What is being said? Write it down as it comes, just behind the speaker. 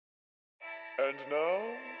And now,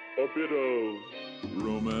 a bit of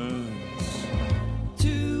romance.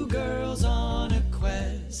 Two girls on a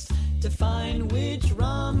quest to find which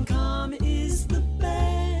rom-com is the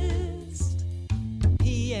best.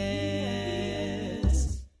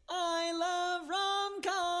 P.S. I love rom-coms.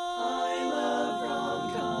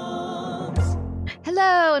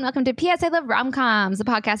 Hello, and welcome to P.S. I Love Rom-Coms, a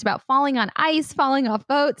podcast about falling on ice, falling off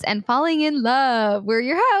boats, and falling in love. We're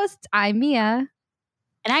your hosts. I'm Mia.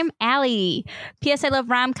 And I'm Allie. P.S. I Love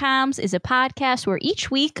Rom-Coms is a podcast where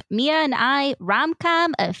each week, Mia and I,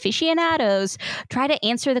 rom-com aficionados, try to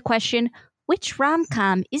answer the question, which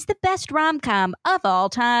rom-com is the best rom-com of all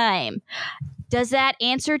time? Does that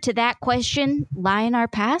answer to that question lie in our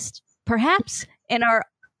past? Perhaps in our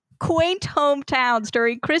quaint hometowns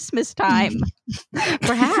during Christmas time?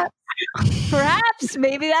 Perhaps. Perhaps.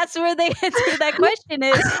 Maybe that's where the answer to that question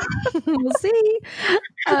is. We'll see.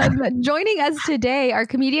 Joining us today are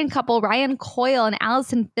comedian couple Ryan Coyle and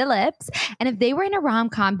Allison Phillips. And if they were in a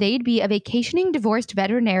rom-com, they'd be a vacationing divorced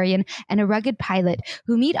veterinarian and a rugged pilot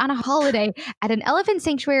who meet on a holiday at an elephant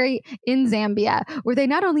sanctuary in Zambia, where they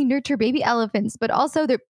not only nurture baby elephants, but also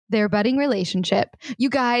their budding relationship. You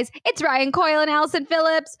guys, it's Ryan Coyle and Allison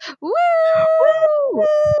Phillips. Woo!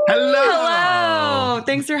 Hello.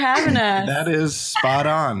 Thanks for having us. That is spot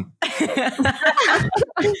on.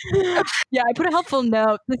 Yeah, I put a helpful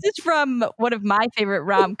note. This is from one of my favorite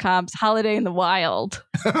rom-coms, Holiday in the Wild.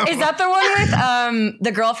 Is that the one with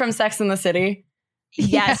the girl from Sex and the City?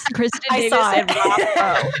 Yes, Kristen I Davis saw and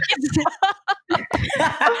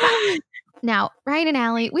Rob. Now, Ryan and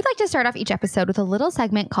Allie, we'd like to start off each episode with a little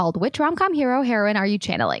segment called Which Rom-Com Hero Heroine Are You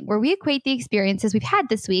Channeling?, where we equate the experiences we've had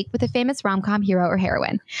this week with a famous rom-com hero or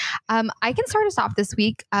heroine. I can start us off this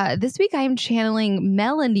week. This week I am channeling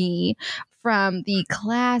Melanie from the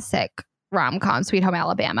classic rom-com Sweet Home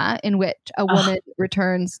Alabama, in which a woman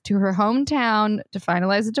returns to her hometown to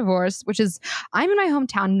finalize a divorce, which is, I'm in my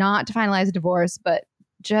hometown not to finalize a divorce, but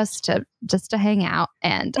just to hang out.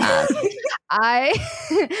 And where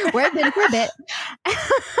I've been for a bit.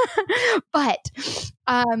 But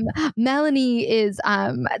Melanie is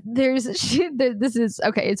this is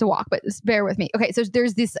okay, it's a walk, but bear with me. Okay, so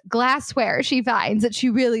there's this glassware she finds that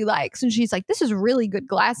she really likes, and she's like, this is really good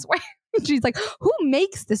glassware. She's like, who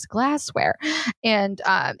makes this glassware? And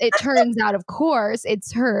it turns out, of course,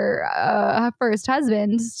 it's her first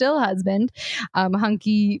husband, still husband,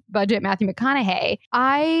 hunky budget Matthew McConaughey.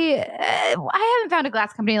 I haven't found a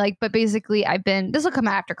glass company but basically this will come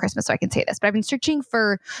out after Christmas, so I can say this, but I've been searching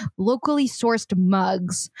for locally sourced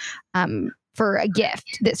mugs for a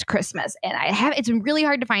gift this Christmas. And it's been really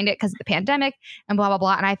hard to find it because of the pandemic and blah, blah,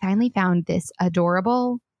 blah. And I finally found this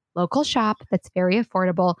adorable local shop that's very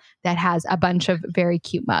affordable that has a bunch of very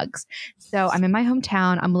cute mugs. So I'm in my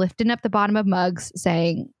hometown. I'm lifting up the bottom of mugs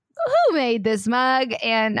saying, who made this mug?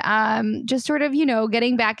 And just sort of,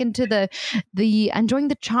 getting back into the enjoying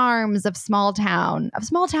the charms of small town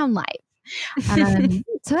life.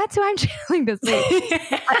 So that's who I'm channeling this week.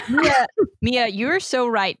 Mia, you're so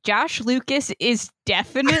right. Josh Lucas is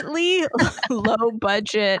definitely low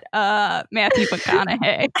budget Matthew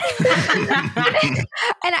McConaughey.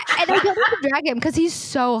 and I don't want to drag him because he's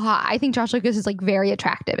so hot. I think Josh Lucas is very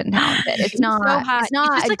attractive and talented. It's not so hot. It's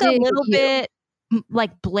not he's just a little bit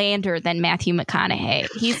blander than Matthew McConaughey.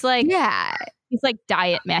 He's he's like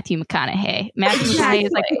diet Matthew McConaughey. Matthew McConaughey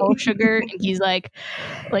is no sugar, and he's like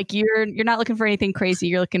you're not looking for anything crazy.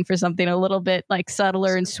 You're looking for something a little bit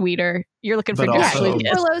subtler and sweeter. You're looking for low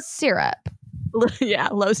syrup. Yeah,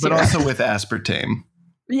 low syrup. But also with aspartame.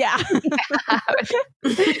 Yeah.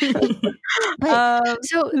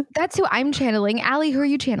 So that's who I'm channeling. Allie, who are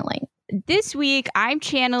you channeling? This week, I'm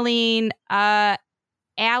channeling Ally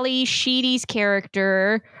Sheedy's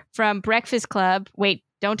character from Breakfast Club. Wait,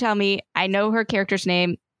 don't tell me. I know her character's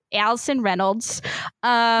name. Allison Reynolds.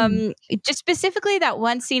 Just specifically that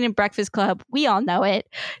one scene in Breakfast Club. We all know it.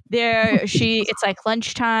 It's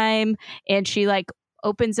lunchtime, and she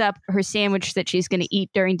opens up her sandwich that she's going to eat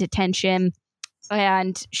during detention,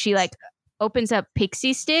 and she opens up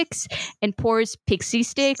pixie sticks and pours pixie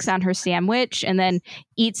sticks on her sandwich and then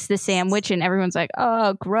eats the sandwich, and everyone's like,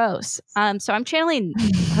 oh, gross. So I'm channeling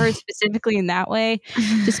her specifically in that way,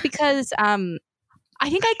 just because I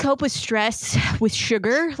think I cope with stress with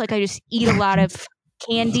sugar. I just eat a lot of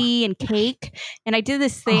candy and cake. And I did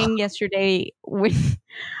this thing yesterday with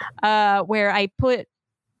where I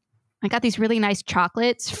got these really nice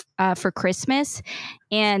chocolates for Christmas,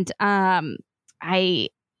 and I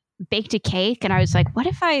baked a cake, and I was like, what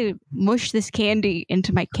if I mush this candy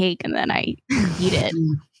into my cake and then I eat it?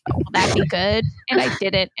 will that be good? And I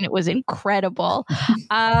did it, and it was incredible.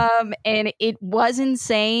 And it was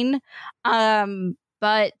insane.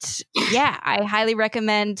 But yeah, I highly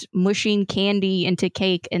recommend mushing candy into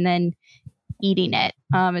cake and then eating it.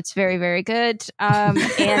 It's very, very good. And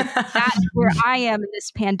that's where I am in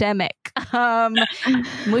this pandemic.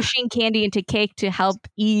 Mushing candy into cake to help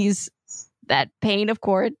ease that pain of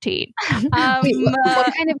quarantine. Wait,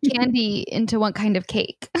 what kind of candy into what kind of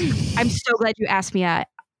cake? I'm so glad you asked me that.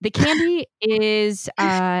 The candy is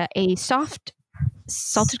a soft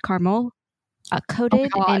salted caramel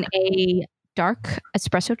coated in a dark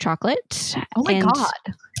espresso chocolate. Oh my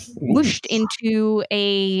God. Mushed into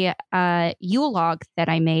a Yule log that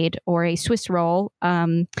I made, or a Swiss roll,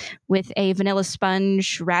 with a vanilla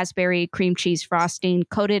sponge, raspberry cream cheese frosting,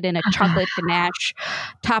 coated in a chocolate ganache,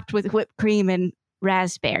 topped with whipped cream and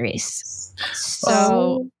raspberries.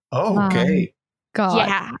 So, okay. God.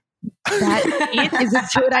 yeah. That is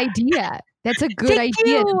a good idea. That's a good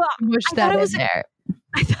idea to mush that in there.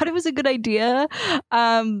 I thought it was a good idea.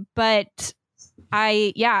 But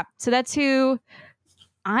so that's who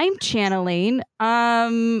I'm channeling.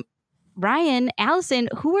 Ryan, Allison,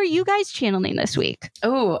 who are you guys channeling this week?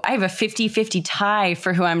 Oh, I have a 50-50 tie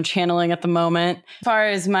for who I'm channeling at the moment. As far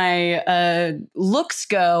as my looks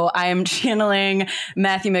go, I am channeling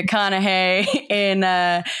Matthew McConaughey in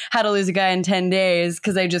How to Lose a Guy in 10 Days,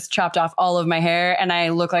 because I just chopped off all of my hair and I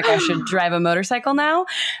look like I should drive a motorcycle now.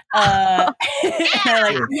 And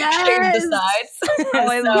I shaved the sides. Oh,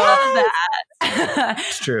 I love that.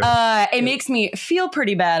 It's true. It makes me feel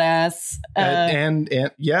pretty badass. And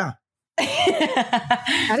yeah.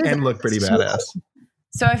 And look pretty badass.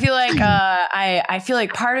 So I feel like I feel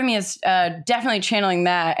like part of me is definitely channeling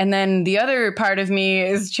that, and then the other part of me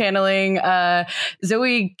is channeling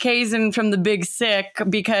Zoe Kazan from The Big Sick,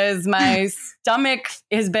 because my stomach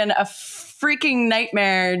has been a freaking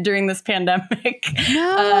nightmare during this pandemic.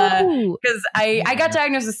 No, because I got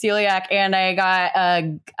diagnosed with celiac, and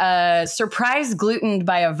I got surprise glutened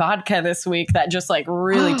by a vodka this week that just like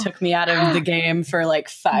really took me out of the game for like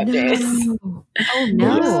 5 days. Oh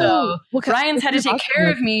no! So Ryan's had to take care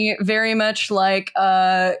of me very much like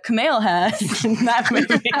Kumail has in that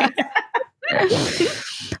movie.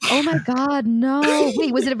 Oh my God, no.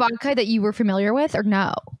 Wait, was it a vodka that you were familiar with or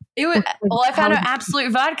no? It was, well, I found out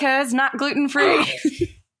Absolute Vodka is not gluten-free.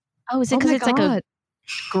 Oh, is it because it's like a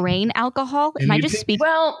grain alcohol? Am I just speaking?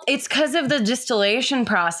 Well, it's because of the distillation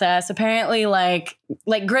process. Apparently, like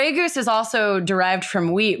Grey Goose is also derived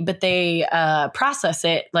from wheat, but they process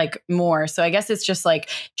it like more. So I guess it's just like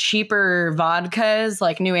cheaper vodkas.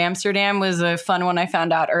 Like New Amsterdam was a fun one I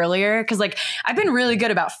found out earlier, because like I've been really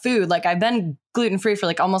good about food. Like I've been gluten-free for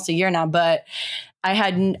like almost a year now, but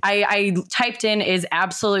I typed in is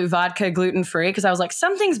Absolute Vodka gluten-free, because I was like,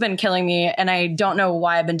 something's been killing me and I don't know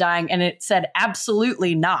why I've been dying. And it said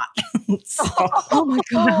absolutely not. So, oh my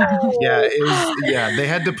God. Yeah, they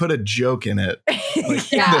had to put a joke in it.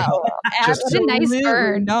 Like, Yeah. just That's a nice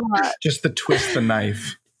burn. just to twist the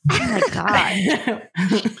knife. Oh my God.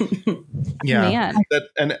 Yeah. Man.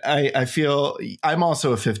 And I feel I'm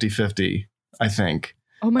also a 50-50, I think.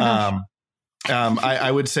 Oh my gosh.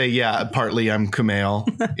 I would say, yeah, partly I'm Kumail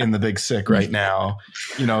in The Big Sick right now,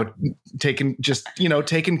 taking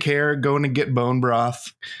care, going to get bone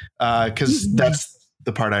broth. Cause that's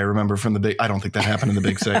the part I remember from I don't think that happened in The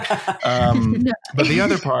Big Sick. But the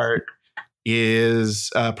other part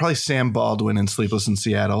is probably Sam Baldwin in Sleepless in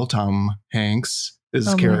Seattle, Tom Hanks'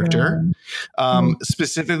 character.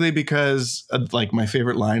 Specifically because like my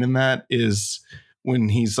favorite line in that is when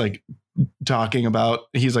he's like, talking about,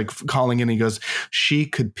 he's like calling in, he goes, she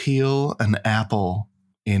could peel an apple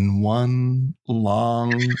in one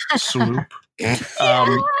long swoop.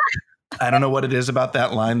 I don't know what it is about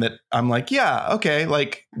that line that I'm like, yeah, okay,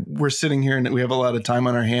 like we're sitting here and we have a lot of time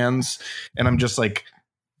on our hands and I'm just like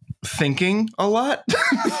thinking a lot.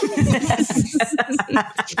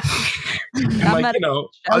 Not much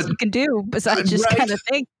else you can do besides just kind of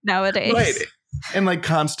think nowadays. Right. And like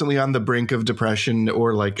constantly on the brink of depression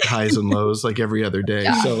or like highs and lows like every other day.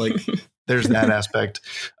 So like there's that aspect.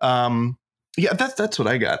 Yeah, that's what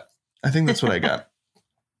I got. I think that's what I got.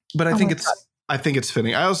 But I think it's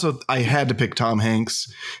fitting. I had to pick Tom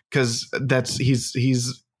Hanks because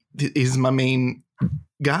he's my main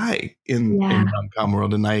guy in rom-com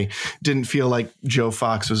world, and I didn't feel like Joe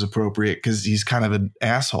Fox was appropriate because he's kind of an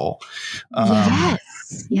asshole.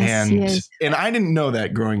 Yes, he is. And I didn't know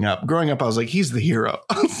that growing up. I was like, he's the hero.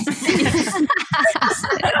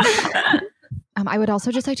 I would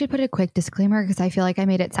also just like to put a quick disclaimer because I feel like I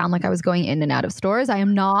made it sound like I was going in and out of stores. I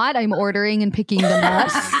am not. I'm ordering and picking them up.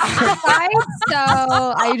 So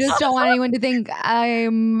I just don't want anyone to think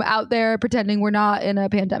I'm out there pretending we're not in a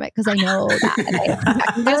pandemic because I know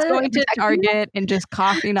that. I'm just going to Target and just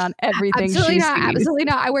coughing on everything. Absolutely she's not. seen. Absolutely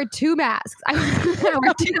not. I wear 2 masks. I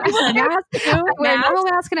wear 2 masks. I wear a normal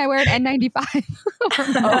mask and I wear an N95.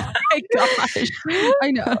 Oh my gosh.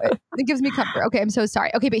 I know. It gives me comfort. Okay, I'm so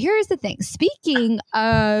sorry. Okay, but here's the thing. Speaking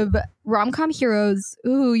of rom-com heroes,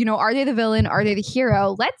 are they the villain? Are they the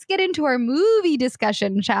hero? Let's get into our movie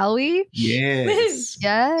discussion, shall we? Yes.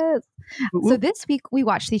 Yes. So this week we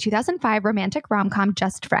watched the 2005 romantic rom-com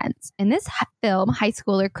Just Friends. In this film, high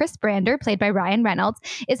schooler Chris Brander, played by Ryan Reynolds,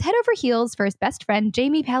 is head over heels for his best friend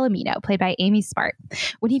Jamie Palomino, played by Amy Smart.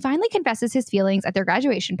 When he finally confesses his feelings at their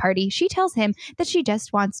graduation party, she tells him that she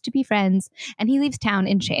just wants to be friends, and he leaves town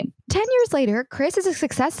in shame. 10 years later, Chris is a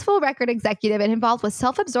successful record executive and involved with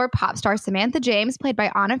self-absorbed pop star Samantha James, played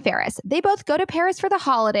by Anna Faris. They both go to Paris for the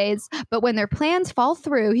holidays, but when their plans fall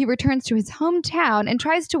through, he returns to his hometown and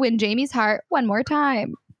tries to win Jamie's heart one more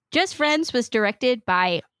time. Just Friends was directed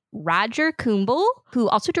by Roger Kumble, who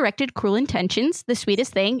also directed Cruel Intentions, The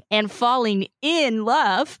Sweetest Thing, and Falling in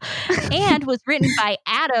Love, and was written by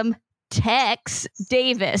Adam Tex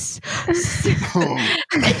Davis.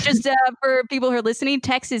 Just for people who are listening,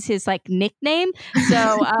 Tex is his nickname.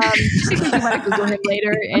 So you might Google him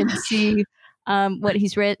later and see what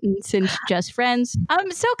he's written since Just Friends.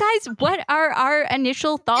 So guys, what are our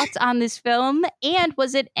initial thoughts on this film? And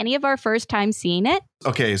was it any of our first time seeing it?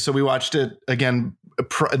 Okay, so we watched it again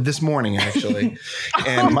this morning, actually.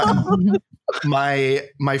 And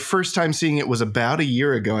my first time seeing it was about a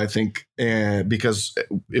year ago, I think, because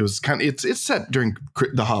it was it's set during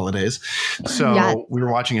the holidays. So we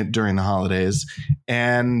were watching it during the holidays,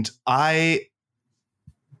 and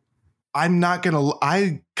I'm not going to,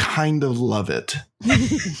 I kind of love it.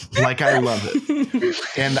 I love it.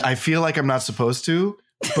 And I feel like I'm not supposed to,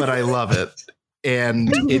 but I love it. And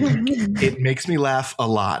it makes me laugh a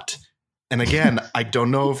lot. And again, I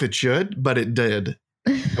don't know if it should, but it did.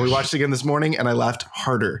 And we watched it again this morning and I laughed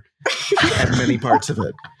harder at many parts of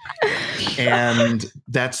it. And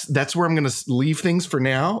that's where I'm going to leave things for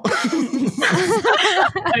now.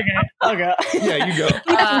 Okay. Yeah, you go.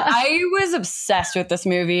 I was obsessed with this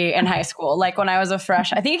movie in high school. When I was I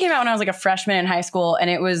think it came out when I was a freshman in high school, and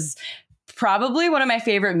it was probably one of my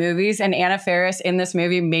favorite movies. And Anna Faris in this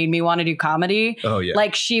movie made me want to do comedy. Oh yeah.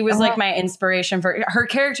 She was my inspiration for her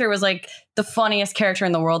character was the funniest character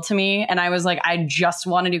in the world to me. And I was I just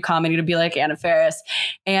want to do comedy to be like Anna Faris.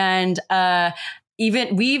 And my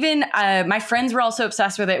friends were also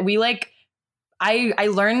obsessed with it. I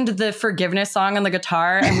learned the Forgiveness song on the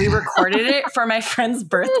guitar and we recorded it for my friend's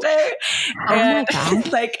birthday. And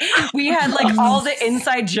we had all the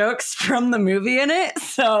inside jokes from the movie in it.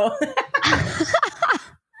 So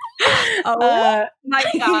oh my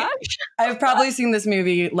gosh. I've probably seen this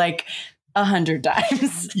movie 100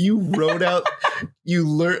 times. You wrote out,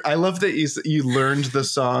 I love that you learned the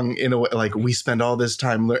song in a way, we spend all this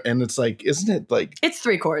time, and it's isn't it it's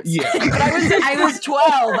 3 chords. Yeah. But I was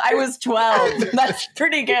 12. I was 12. That's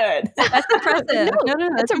pretty good. That's impressive. No,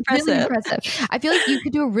 that's impressive. Really impressive. I feel like you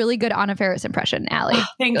could do a really good Anna Faris impression, Allie.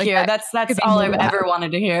 Thank you. That's all I've ever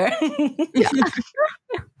wanted to hear. Yeah.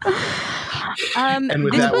 And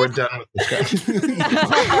with that, we're done with this.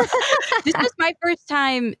 This was my first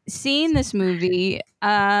time seeing this movie.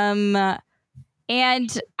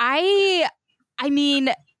 And I mean,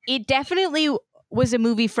 it definitely was a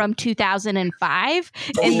movie from 2005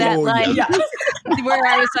 in that where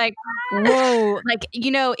I was whoa,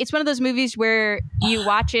 it's one of those movies where you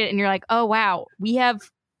watch it and you're oh wow, we have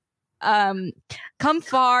come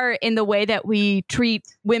far in the way that we treat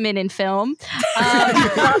women in film.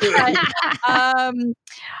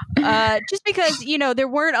 Just because, there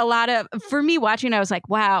weren't a lot of, for me watching, I was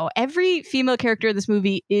wow, every female character in this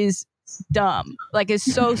movie is dumb, is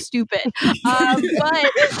so stupid.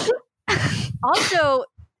 But also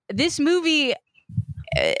this movie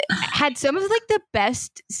had some of the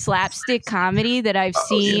best slapstick comedy that I've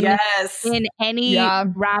seen in any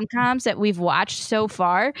rom-coms that we've watched so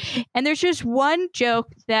far. And there's just one joke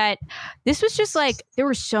that this was just there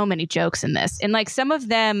were so many jokes in this, and some of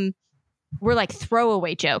them were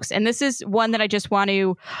throwaway jokes. And this is one that I just want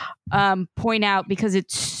to point out because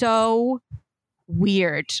it's so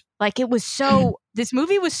weird. It was so, this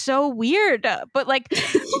movie was so weird, but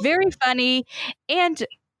very funny and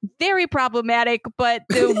very problematic. But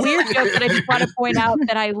the weird joke that I just want to point out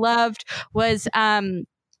that I loved was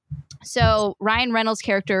so Ryan Reynolds'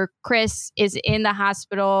 character Chris is in the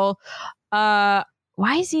hospital. Why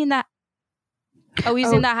is he in that? Oh,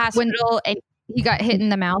 he's in the hospital and he got hit in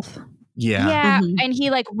the mouth. Yeah. and he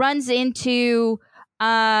like runs into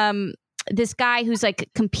this guy who's like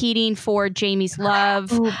competing for Jamie's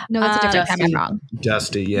love. Oh, no, that's a different time. I'm wrong.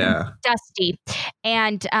 Dusty, yeah. Dusty.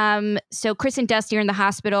 And so Chris and Dusty are in the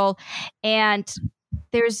hospital, and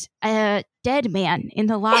there's a dead man in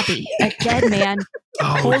the lobby. A dead man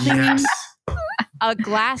holding a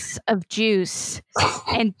glass of juice.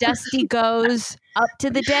 And Dusty goes up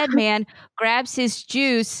to the dead man, grabs his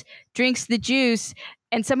juice, drinks the juice,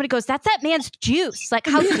 and somebody goes, "That's that man's juice. Like,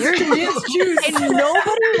 how dare you?" And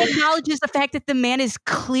nobody acknowledges the fact that the man is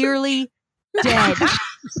clearly dead.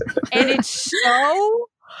 And it's so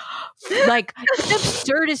like it's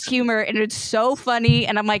absurdist humor, and it's so funny.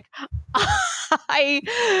 And I'm like,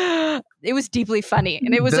 it was deeply funny,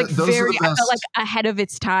 and it was like very. I felt like ahead of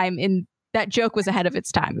its time. In that joke was ahead of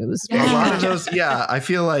its time. It was a lot of those. Yeah, I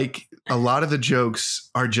feel like a lot of the jokes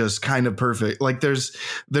are just kind of perfect. Like there's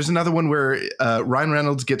another one where Ryan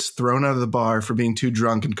Reynolds gets thrown out of the bar for being too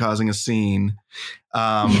drunk and causing a scene.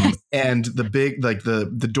 And the big, like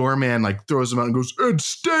the doorman like throws him out and goes, "And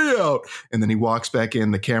stay out." And then he walks back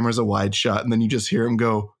in, the camera's a wide shot. And then you just hear him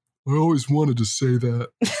go, "I always wanted to say that."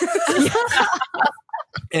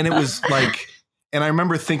 And it was like, and I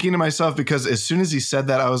remember thinking to myself, because as soon as he said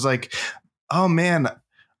that, I was like, oh man,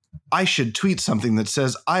 I should tweet something that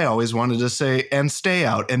says, "I always wanted to say and stay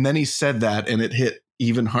out." And then he said that, and it hit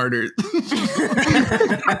even harder.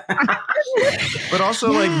 But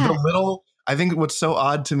also like the little, I think what's so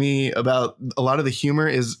odd to me about a lot of the humor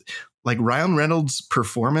is like Ryan Reynolds'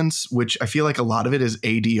 performance, which I feel like a lot of it is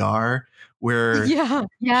ADR, where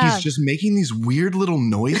he's just making these weird little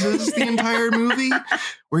noises the entire movie,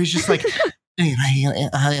 where he's just like,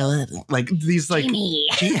 like these like,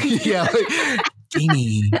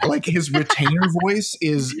 like his retainer voice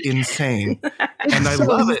is insane, and I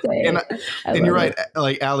love it. And you're right,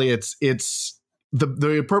 like Allie, it's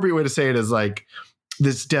the appropriate way to say it is like,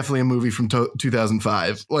 this is definitely a movie from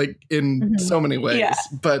 2005, like in so many ways,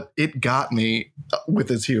 but it got me with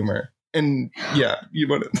his humor. And you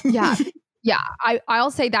want to. Yeah, I'll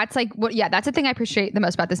say that's like what. Yeah, that's the thing I appreciate the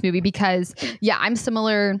most about this movie, because I'm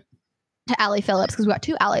similar to Allie Phillips, because we got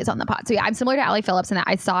two Allies on the pod. So I'm similar to Allie Phillips in that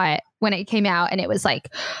I saw it when it came out, and it was like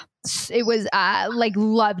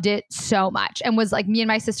loved it so much, and was like, me and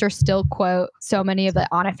my sister still quote so many of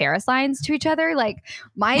the Anna Faris lines to each other. Like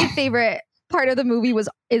my favorite part of the movie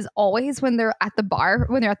is always when they're at the bar,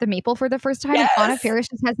 when they're at the Maple for the first time. Yes. And Anna Faris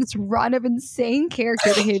just has this run of insane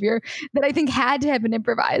character behavior that I think had to have been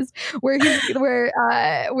improvised, where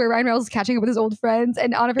Ryan Reynolds is catching up with his old friends,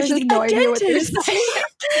 and Anna Faris has no idea what they're saying.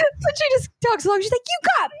 But she just talks along. She's like, "You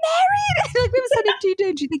got married?" And like, we have a son named TJ,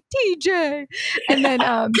 and she's like, "TJ." And then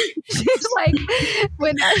she's like,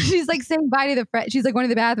 when she's like saying bye to the friend, she's like going to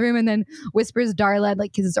the bathroom and then whispers Darla,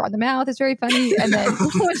 like kisses her on the mouth. It's very funny. And then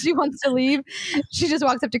when she wants to leave, she just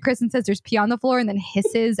walks up to Chris and says, "There's pee on the floor," and then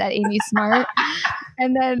hisses at Amy Smart.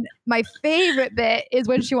 And then my favorite bit is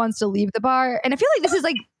when she wants to leave the bar. And I feel like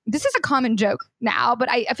this is a common joke now, but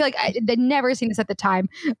I feel like I'd never seen this at the time,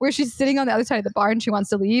 where she's sitting on the other side of the bar and she wants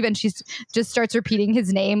to leave, and she's just starts repeating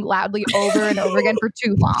his name loudly over and over again for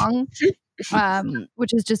too long,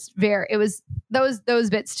 which is just it was those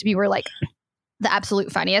bits to me were like the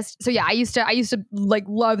absolute funniest. So I used to like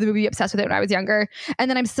love the movie, obsessed with it when I was younger. And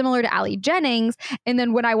then I'm similar to Allie Jennings. And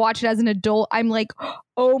then when I watch it as an adult, I'm like,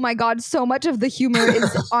 oh my God, so much of the humor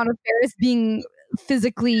is Anna Faris being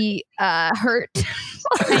physically hurt.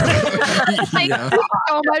 So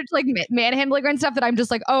much like manhandling and stuff that I'm just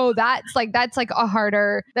like, oh, that's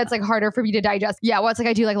harder for me to digest. Well, it's like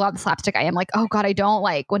I do like a lot of the slapstick. I am like, oh God, I don't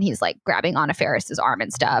like when he's like grabbing Anna Faris's arm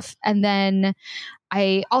and stuff. And then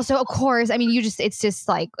I also, of course, I mean, it's just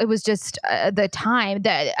like, it was just the time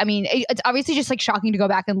that, I mean, it's obviously just like shocking to go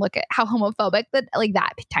back and look at how homophobic that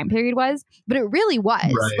time period was, but it really was.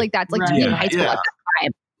 Right. Like that's like to be in high school at that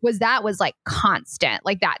time was like constant,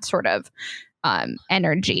 like that sort of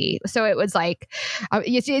energy. So it was like,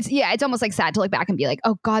 it's almost like sad to look back and be like,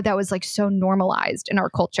 oh God, that was like so normalized in our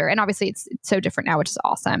culture. And obviously it's so different now, which is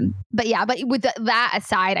awesome. But with that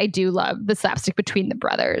aside, I do love the slapstick between the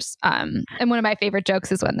brothers. And one of my favorite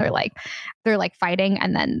jokes is when they're like fighting,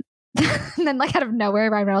 and then like out of nowhere,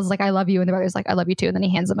 Ryan Reynolds is like, "I love you," and the brother's like, "I love you too," and then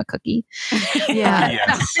he hands them a cookie.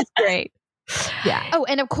 It's great. Yeah. Oh,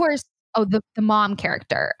 and of course, the mom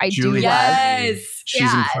character I Julie do love. Yes.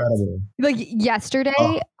 She's incredible. Like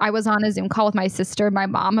yesterday, I was on a Zoom call with my sister and my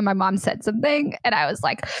mom said something, and I was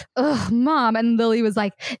like, "Ugh, Mom," and Lily was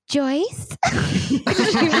like, "Joyce." She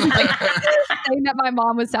was like saying that my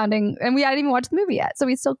mom was sounding, and we hadn't even watched the movie yet, so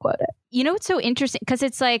we still quote it. You know what's so interesting? Because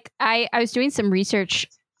it's like I was doing some research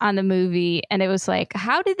on the movie, and it was like,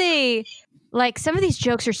 how did they, like, some of these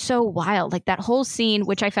jokes are so wild. Like that whole scene,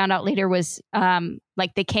 which I found out later was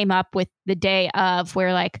like they came up with the day of,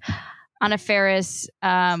 where like Anna Faris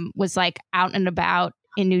was like out and about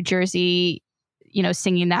in New Jersey, you know,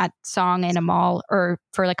 singing that song in a mall or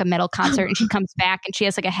for like a metal concert, and she comes back and she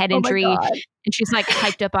has like a head injury, and she's like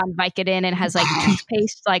hyped up on Vicodin and has like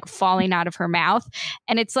toothpaste like falling out of her mouth,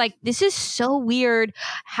 and it's like, this is so weird.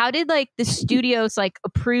 How did like the studios like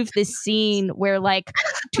approve this scene where like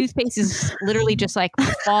toothpaste is literally just like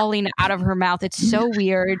falling out of her mouth? It's so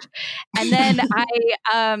weird. And then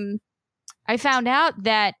I found out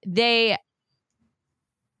that it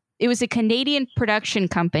was a Canadian production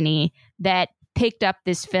company that picked up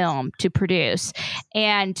this film to produce.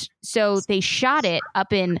 And so they shot it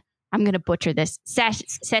up in, I'm going to butcher this,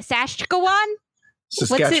 Saskatchewan?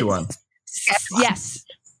 Saskatchewan. Yes.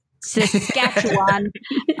 Saskatchewan.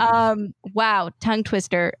 Wow, tongue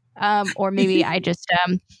twister. Or maybe I just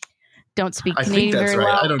don't speak Canadian very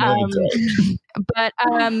well. I don't know. But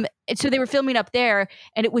so they were filming up there,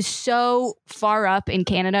 and it was so far up in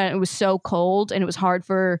Canada, and it was so cold, and it was hard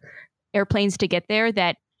for airplanes to get there,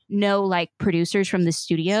 that no like producers from the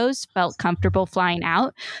studios felt comfortable flying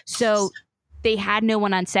out. So they had no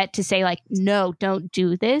one on set to say like, no, don't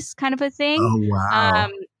do this kind of a thing. Oh, wow.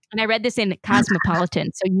 And I read this in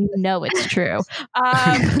Cosmopolitan, so you know it's true.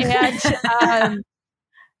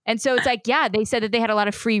 And so it's like, yeah, they said that they had a lot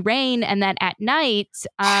of free reign, and that at night,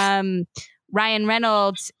 Ryan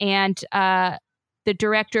Reynolds and the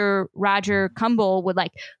director Roger Kumble would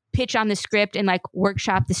like pitch on the script and like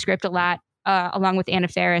workshop the script a lot, along with Anna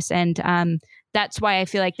Faris. And that's why I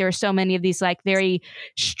feel like there are so many of these like very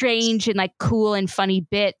strange and like cool and funny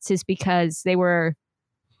bits, is because they were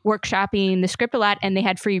workshopping the script a lot, and they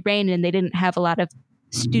had free reign, and they didn't have a lot of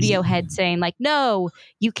studio heads saying like, no,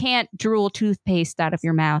 you can't drool toothpaste out of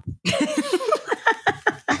your mouth.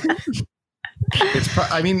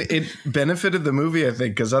 I mean, it benefited the movie, I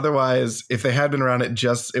think, because otherwise, if they had been around,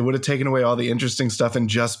 it would have taken away all the interesting stuff and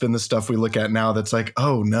just been the stuff we look at now that's like,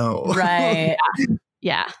 oh no. Right.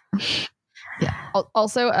 Yeah. Yeah.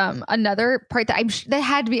 Also, another part that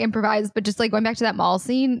had to be improvised, but just like going back to that mall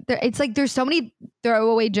scene, it's like there's so many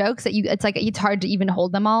throwaway jokes that it's hard to even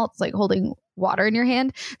hold them all. It's like holding water in your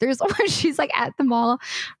hand. There's where she's like at the mall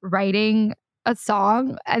writing a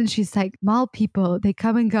song, and she's like, mall people, they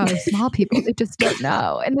come and go. Small people, they just don't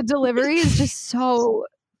know. And the delivery is just so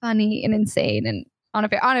funny and insane. And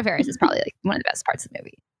Anna Faris is probably like one of the best parts of the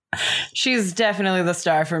movie. She's definitely the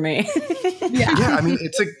star for me. Yeah. Yeah, I mean,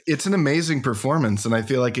 it's an amazing performance, and I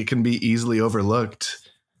feel like it can be easily overlooked.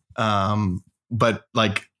 But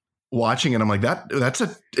like watching it, I'm like,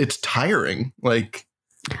 it's tiring. Like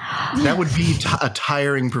that would be a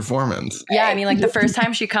tiring performance. Yeah, I mean, like the first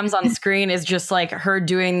time she comes on screen is just like her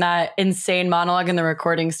doing that insane monologue in the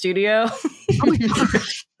recording studio. Oh my God.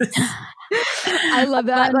 I love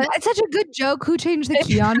that. Like, it's such a good joke. Who changed the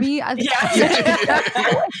key on me?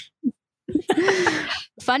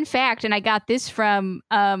 Fun fact, and I got this from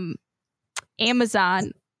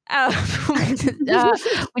Amazon,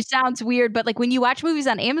 which sounds weird, but like when you watch movies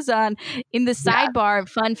on Amazon, in the sidebar,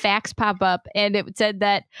 fun facts pop up, and it said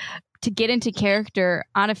that to get into character,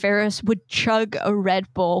 Anna Faris would chug a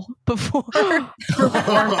Red Bull before.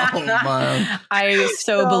 I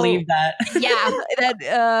so believe that. Yeah,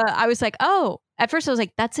 that I was like, oh. At first, I was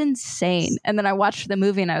like, that's insane. And then I watched the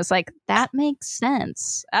movie and I was like, that makes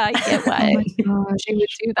sense. I get why she would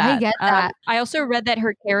do that. I get that. I also read that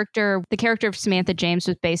the character of Samantha James,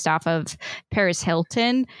 was based off of Paris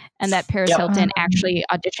Hilton, and that Paris Hilton actually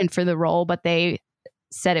auditioned for the role, but they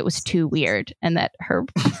said it was too weird, and that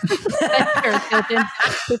that Paris Hilton's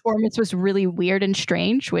performance was really weird and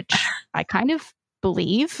strange, which I kind of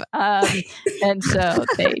believe, and so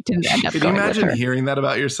they didn't end up. Can you imagine hearing that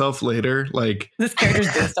about yourself later? Like, this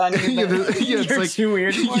character's based on you. It's like too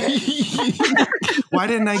weird for it. Why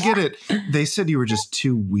didn't I get it? They said you were just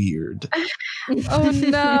too weird. Oh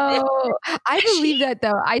no! I believe that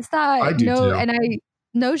though. I thought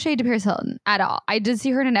no shade to Paris Hilton at all. I did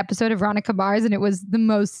see her in an episode of Veronica Mars, and it was the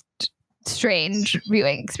most strange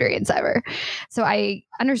viewing experience ever. So I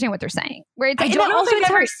understand what they're saying. Where it's, I don't know if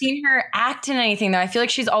I've ever seen her act in anything though. I feel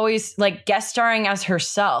like she's always like guest starring as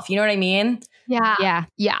herself. You know what I mean? Yeah.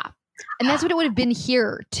 And that's what it would have been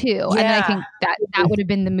here too. And I think that would have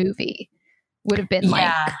been the movie. Would have been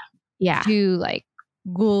to like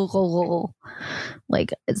Google,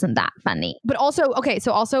 like, isn't that funny? But also,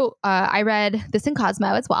 I read this in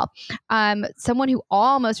Cosmo as well. Someone who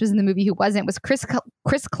almost was in the movie who wasn't was Chris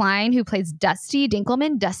Klein, who plays Dusty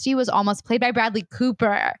Dinkelman. Dusty was almost played by Bradley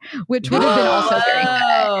Cooper, which would have been also very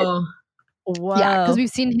good. Whoa. Yeah, because we've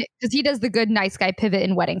seen because he does the good nice guy pivot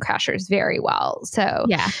in Wedding Crashers very well. So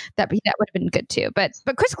Yeah. that would have been good too. But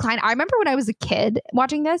Chris Klein, I remember when I was a kid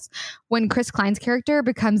watching this, when Chris Klein's character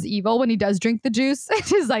becomes evil when he does drink the juice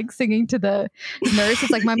and is like singing to the nurse.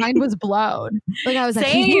 It's like my mind was blown. Like I was like,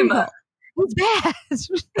 he's Same. evil. He's bad.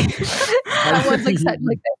 I was like such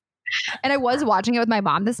like this. And I was watching it with my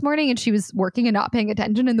mom this morning and she was working and not paying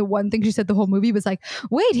attention. And the one thing she said the whole movie was like,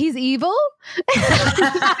 wait, he's evil? So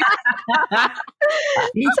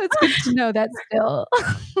it's good to know that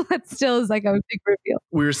still is like a big reveal.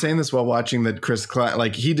 We were saying this while watching that Chris Klein,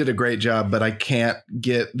 like he did a great job, but I can't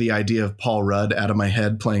get the idea of Paul Rudd out of my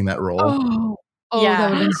head playing that role. Oh, Yeah. that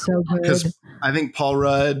would have been so Because good. I think Paul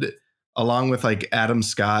Rudd, along with like Adam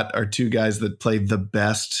Scott, are two guys that play the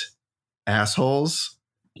best assholes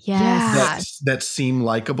Yes. that seem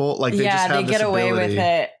likable. Like they just Yeah, have they this get away ability. with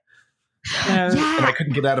it. And I Yeah.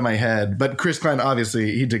 couldn't get out of my head. But Chris Klein,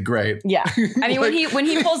 obviously, he did great. Yeah. I mean, Like- when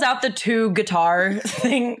he pulls out the 2 guitar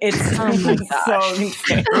thing, it's Oh my so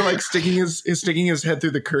insane. Or like sticking his head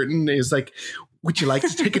through the curtain is like, would you like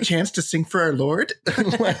to take a chance to sing for our Lord?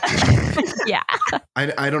 Like, Yeah.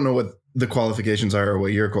 I don't know what the qualifications are or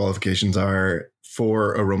what your qualifications are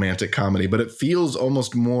for a romantic comedy, but it feels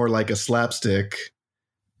almost more like a slapstick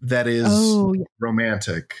that is Oh, yeah.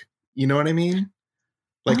 romantic. You know what I mean?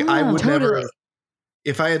 Like I Oh, would never, totally.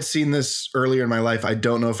 if I had seen this earlier in my life, I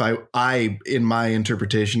don't know if I in my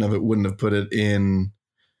interpretation of it wouldn't have put it in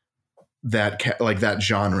that like that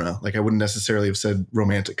genre. Like I wouldn't necessarily have said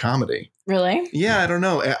romantic comedy. Really? Yeah, I don't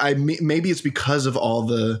know. Maybe it's because of all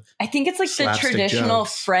the I think it's like the Slapstick traditional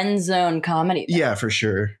jokes. friend zone comedy. though. yeah, for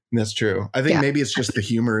sure. That's true. I think Yeah. maybe it's just the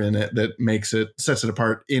humor in it that sets it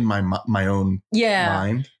apart in my own Yeah.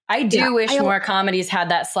 mind. I do Yeah, wish I- more comedies had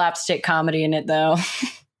that slapstick comedy in it, though.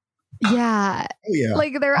 Yeah. Oh, yeah.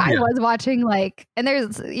 Like there, I Yeah. was watching like, and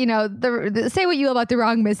there's, the say what you will about the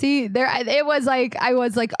wrong Missy. There, it was like, I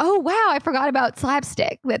was like, oh wow, I forgot about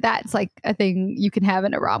slapstick. That's like a thing you can have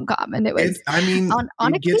in a rom com, and it was I mean, on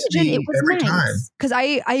it gets occasion me it was every time. nice because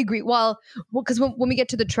I agree. Well, because when we get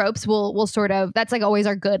to the tropes, we'll sort of that's like always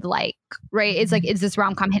our good right. It's like is this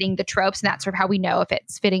rom com hitting the tropes, and that's sort of how we know if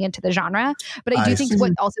it's fitting into the genre. But I do I think see.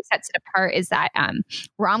 what also sets it apart is that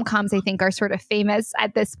rom coms I think are sort of famous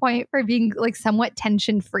at this point for being like somewhat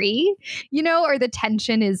tension free, or the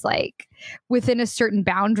tension is like within a certain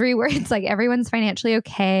boundary where it's like everyone's financially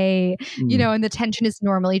okay, and the tension is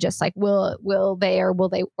normally just like will they or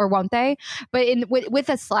won't they, but with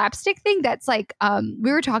a slapstick thing that's like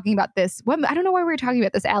we were talking about this I don't know why we were talking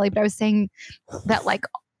about this, Allie, but I was saying that like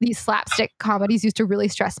these slapstick comedies used to really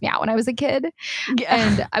stress me out when I was a kid.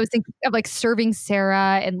 And I was thinking of like Serving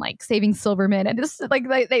Sarah and like Saving Silverman, and just like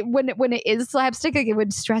when it is slapstick, like it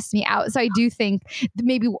would stress me out. So I do think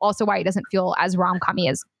maybe also why it doesn't feel as rom-com-y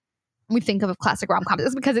as we think of classic rom-coms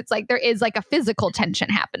is because it's like there is like a physical tension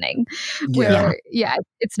happening where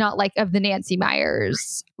it's not like of the Nancy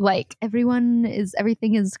Meyers like everything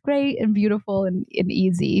is great and beautiful and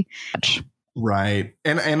easy. Right.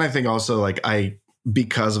 And I think also like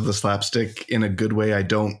because of the slapstick in a good way, I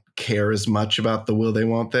don't care as much about the will they,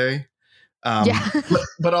 won't they.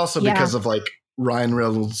 But also because of like Ryan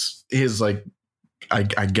Reynolds, his like, I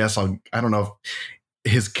guess I don't know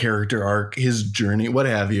if his character arc, his journey, what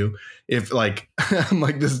have you. If like, I'm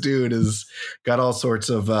like, this dude has got all sorts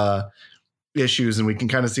of issues and we can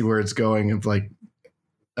kind of see where it's going. Of like,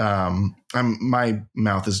 my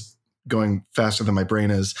mouth is going faster than my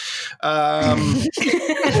brain is.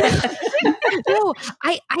 No,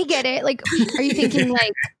 I get it. Like, are you thinking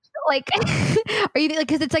like are you like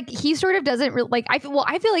because it's like he sort of doesn't like I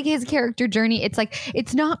feel like his character journey, it's like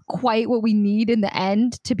it's not quite what we need in the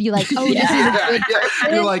end to be like, oh, this is a good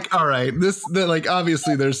person. You're like, all right, like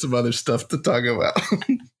obviously there's some other stuff to talk about.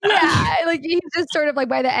 Yeah, like he's just sort of like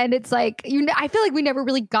by the end, it's like I feel like we never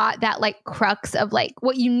really got that like crux of like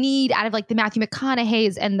what you need out of like the Matthew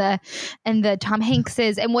McConaughey's and the Tom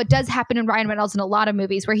Hankses, and what does happen in Ryan Reynolds in a lot of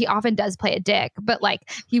movies where he often does play a dick, but like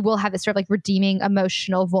he will have this sort of like redeeming,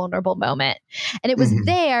 emotional, vulnerable moment, and it was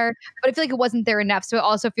there, but I feel like it wasn't there enough. So it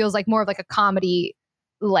also feels like more of like a comedy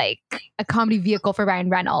vehicle for Ryan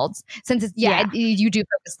Reynolds, since it's you do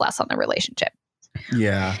focus less on the relationship.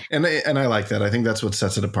 Yeah. And I like that. I think that's what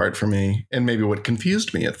sets it apart for me, and maybe what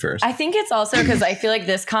confused me at first. I think it's also because I feel like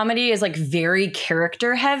this comedy is like very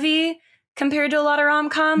character heavy compared to a lot of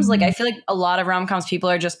rom-coms. Like I feel like a lot of rom-coms people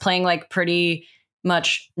are just playing like pretty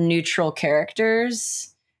much neutral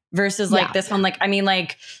characters versus like this one. Like, I mean,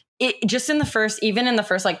 like it just even in the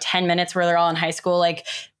first like 10 minutes where they're all in high school, like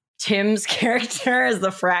Tim's character as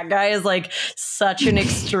the frat guy is like such an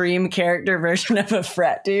extreme character version of a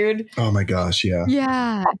frat dude. Oh my gosh, yeah.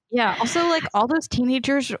 Yeah. Yeah. Also, like all those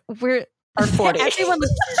teenagers were Are 40. Everyone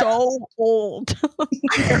was so old.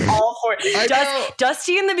 They're all 40. I know.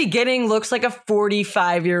 Dusty in the beginning looks like a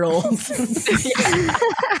 45-year-old.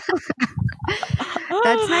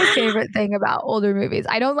 That's my favorite thing about older movies.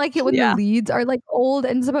 I don't like it when Yeah. the leads are like old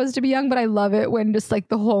and supposed to be young, but I love it when just like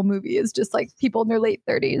the whole movie is just like people in their late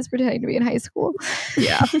 30s pretending to be in high school.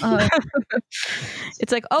 Yeah.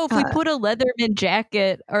 It's like, oh, if we Uh, put a Leatherman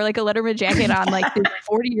jacket or like a Letterman jacket on like this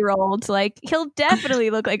 40-year-old, like he'll definitely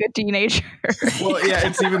look like a teenager. Well, yeah,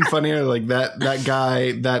 it's even funnier. Like that guy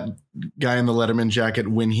in the Letterman jacket,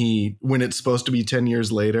 when it's supposed to be 10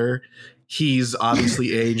 years later, he's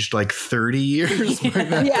obviously aged like 30 years by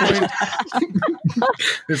that point.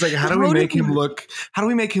 It's like, how do we make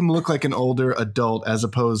him look like an older adult as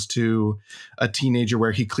opposed to a teenager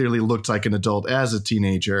where he clearly looked like an adult as a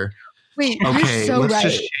teenager? Wait, Okay, you're so let's right.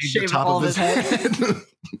 just shave the top all of his head.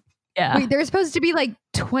 Yeah. Wait, they're supposed to be like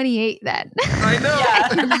 28 then. I know.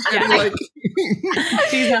 Yeah. Like,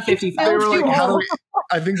 He's not 55. they were like, too how do old. we?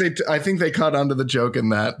 I think they caught onto the joke in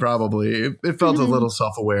that. Probably it felt a little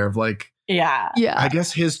self-aware of like, Yeah. Yeah. I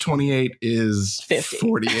guess his 28 is 50.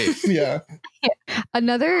 48. Yeah.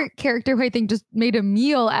 Another character who I think just made a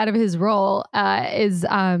meal out of his role is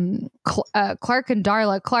Clark and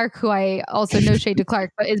Darla. Clark, who I also no shade to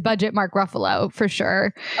Clark, but is budget Mark Ruffalo for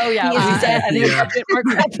sure. Oh, yeah. He is definitely yeah. budget Mark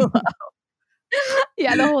Ruffalo.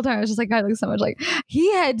 Yeah, the whole time I was just like, I look so much like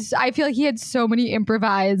I feel like he had so many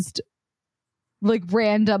improvised like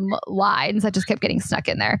random lines that just kept getting snuck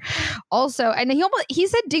in there. Also, and he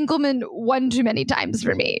said Dinkelman one too many times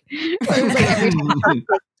for me. It was like every time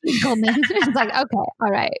Dinkelman. It's like, okay, all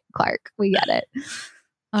right, Clark, we get it.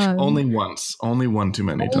 Only once. Only one too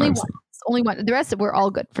many times. Only one. The rest were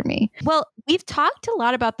all good for me. Well, we've talked a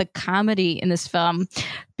lot about the comedy in this film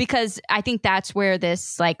because I think that's where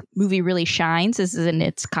this like movie really shines, is in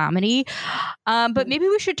its comedy. But maybe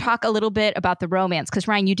we should talk a little bit about the romance, because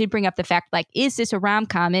Ryan, you did bring up the fact like, is this a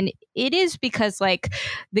rom-com? And it is, because like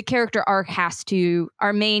the character arc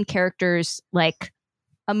our main character's like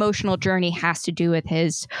emotional journey has to do with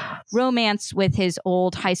his romance with his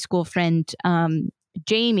old high school friend,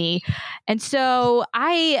 Jamie. And so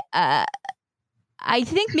I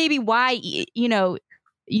think maybe why,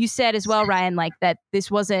 you said as well, Ryan, like that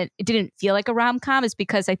it didn't feel like a rom-com, is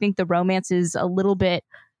because I think the romance is a little bit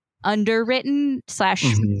underwritten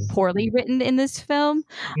 / poorly written in this film.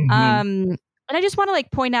 And I just want to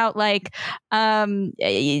like point out like, I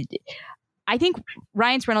think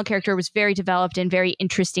Ryan's Reynolds character was very developed and very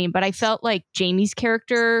interesting, but I felt like Jamie's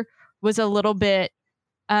character was a little bit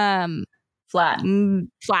flat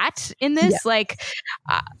in this. Yeah. Like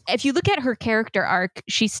if you look at her character arc,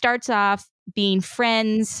 she starts off being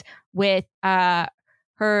friends with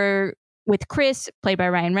Chris, played by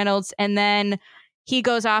Ryan Reynolds, and then he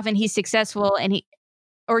goes off and he's successful, and he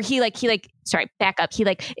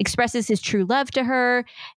expresses his true love to her,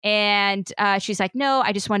 and she's like, no,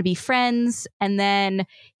 I just want to be friends. And then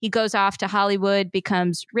he goes off to Hollywood,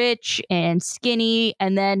 becomes rich and skinny,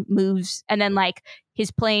 and then moves, and then like his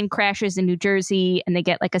plane crashes in New Jersey and they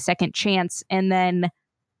get like a second chance. And then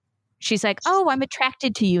she's like, oh, I'm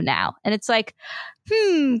attracted to you now. And it's like,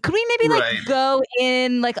 could we maybe like go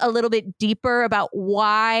in like a little bit deeper about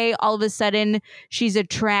why all of a sudden she's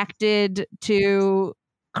attracted to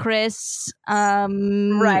Chris?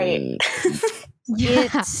 Right.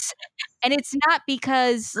 It's not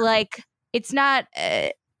because like, it's not,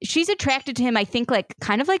 she's attracted to him, I think, like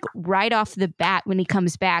kind of like right off the bat when he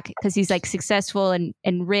comes back, because he's like successful and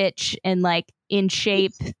rich and like in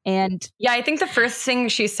shape. And yeah, I think the first thing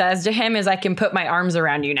she says to him is, I can put my arms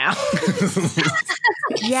around you now.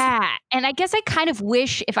 Yeah. And I guess I kind of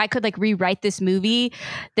wish, if I could like rewrite this movie,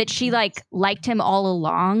 that she like liked him all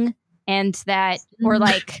along, and that, or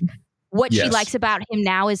like what she likes about him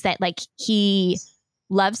now is that like he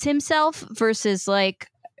loves himself versus like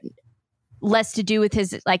less to do with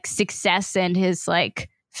his like success and his like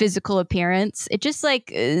physical appearance. It just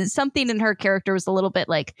like something in her character was a little bit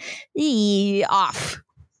like off.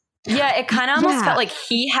 Yeah, it kind of almost felt like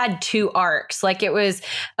he had two arcs. Like it was,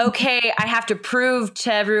 okay, I have to prove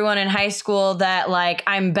to everyone in high school that like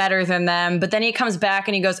I'm better than them. But then he comes back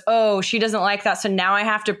and he goes, oh, she doesn't like that. So now I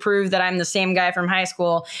have to prove that I'm the same guy from high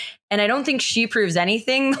school. And I don't think she proves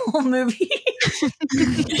anything the whole movie.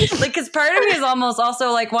 Like, because part of me is almost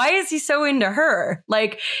also like, why is he so into her?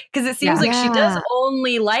 Like, because it seems like she does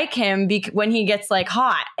only like him when he gets like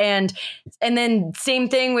hot. And then same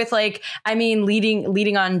thing with like, I mean,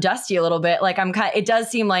 leading on Dusty a little bit. Like it does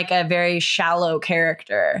seem like a very shallow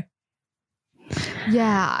character.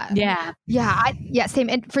 Yeah. Same.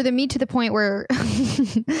 And for the Me to the point where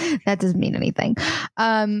that doesn't mean anything.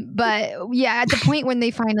 But yeah, at the point when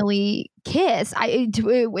they finally kiss, I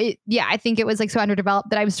think it was like so underdeveloped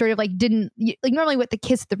that I was sort of like didn't like normally with the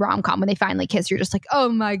kiss the rom-com when they finally kiss, you're just like, oh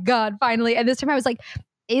my God, finally. And this time I was like,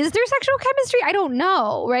 is there sexual chemistry? I don't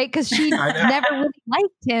know, right? Because she never really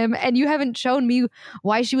liked him, and you haven't shown me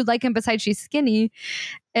why she would like him besides she's skinny.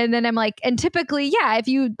 And then I'm like, and typically, yeah, if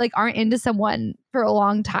you like aren't into someone for a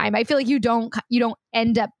long time, I feel like you don't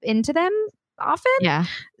end up into them often. Yeah.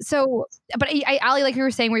 So, but Ali, like you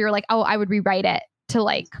were saying, where you're like, oh, I would rewrite it to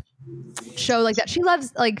like show like that she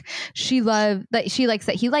likes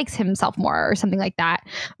that he likes himself more or something like that.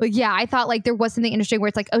 But yeah, I thought like there was something interesting where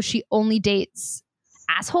it's like, oh, she only dates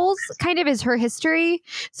assholes kind of is her history.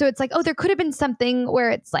 So it's like, oh, there could have been something where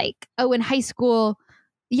it's like, oh, in high school,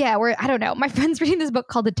 yeah, where I don't know. My friend's reading this book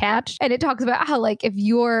called Attached, and it talks about how like if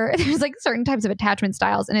there's like certain types of attachment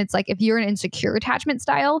styles, and it's like if you're an insecure attachment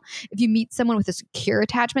style, if you meet someone with a secure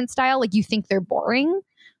attachment style, like you think they're boring,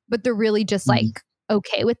 but they're really just like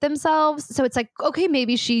okay with themselves. So it's like, okay,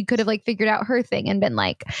 maybe she could have like figured out her thing and been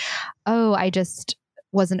like, oh, I just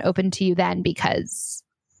wasn't open to you then because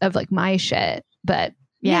of like my shit. But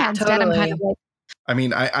yeah, instead totally. I'm kind of like, I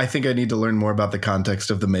mean, I think I need to learn more about the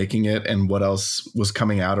context of the making it and what else was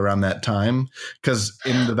coming out around that time. Because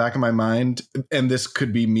in the back of my mind, and this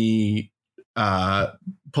could be me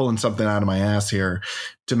pulling something out of my ass here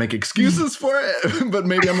to make excuses for it. But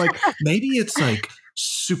maybe I'm like, maybe it's like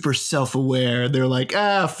super self-aware. They're like,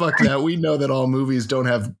 fuck that. We know that all movies don't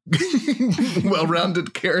have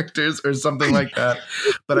well-rounded characters or something like that.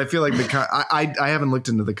 But I feel like I haven't looked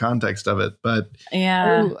into the context of it. But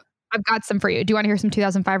yeah. Ooh, I've got some for you. Do you want to hear some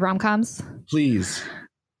 2005 rom-coms? Please.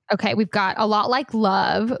 Okay, we've got A Lot Like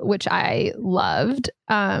Love, which I loved.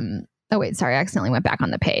 Oh, wait, sorry. I accidentally went back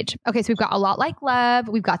on the page. Okay, so we've got A Lot Like Love.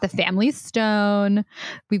 We've got The Family Stone.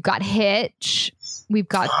 We've got Hitch. We've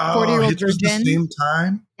got 40-Year-Old Hitch was Virgin. the same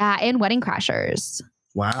time? Yeah, and Wedding Crashers.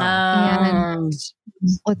 Wow. And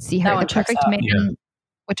let's see here. That one The checks Perfect out. Man, Yeah.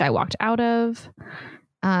 which I walked out of.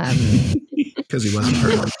 Because he wasn't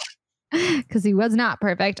perfect. Because he was not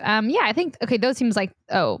perfect. Yeah, I think those seems like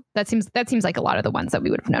that seems like a lot of the ones that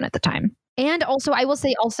we would have known at the time. And also, I will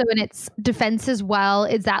say also in its defense as well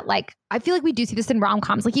is that like I feel like we do see this in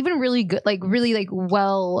rom-coms, like even really good, like really like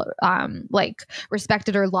well like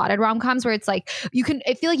respected or lauded rom-coms where it's like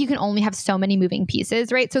I feel like you can only have so many moving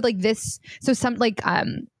pieces, right? So like this, so some like I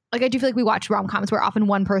do feel like we watch rom-coms where often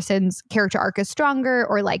one person's character arc is stronger,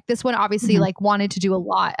 or like this one obviously like wanted to do a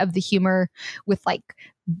lot of the humor with like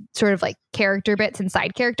sort of like character bits and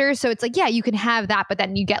side characters. So it's like, yeah, you can have that, but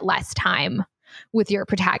then you get less time with your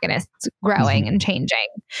protagonists growing and changing.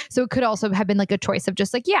 So it could also have been like a choice of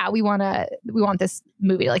just like, yeah, we want this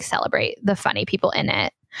movie to like celebrate the funny people in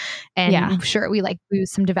it. And sure, we like lose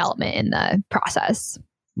some development in the process.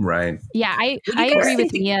 Right. Yeah, I agree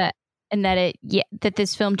with Mia in that that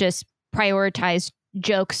this film just prioritized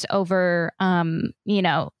jokes over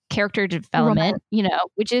character development,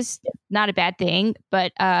 which is not a bad thing.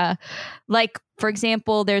 But like for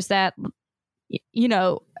example, there's that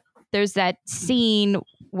scene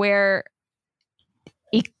where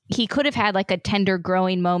he could have had like a tender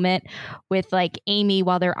growing moment with like Amy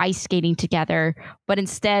while they're ice skating together, but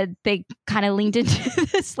instead they kind of leaned into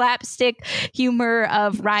the slapstick humor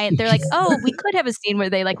of Ryan. They're like, oh, we could have a scene where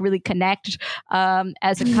they like really connect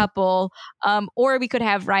as a couple, or we could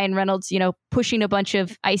have Ryan Reynolds, pushing a bunch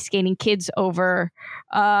of ice skating kids over,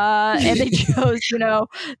 and they chose,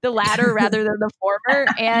 the latter rather than the former,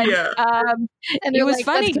 and it was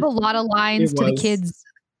funny. Let's give a lot of lines to the kids.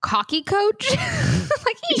 Hockey coach,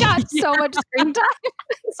 like he got so much screen time.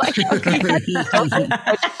 It's like, okay, that's so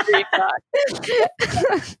much screen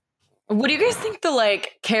time. What do you guys think the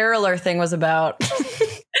like caroler thing was about?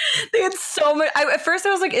 They had so much. At first, I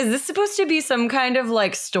was like, "Is this supposed to be some kind of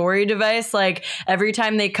like story device? Like every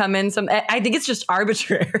time they come in, I think it's just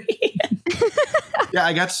arbitrary." Yeah,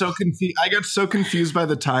 I got so confused. I got so confused by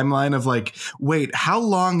the timeline of like, wait, how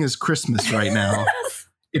long is Christmas right now?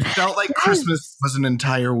 It felt like Christmas was an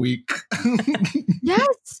entire week.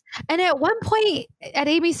 Yes. And at one point at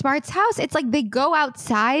Amy Smart's house, it's like they go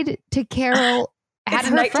outside to carol at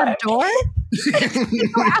her front door. They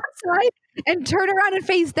go outside and turn around and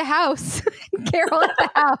face the house and carol at the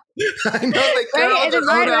house. I know, they carol right? And then their own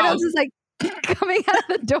Ryan house. Reynolds is like coming out of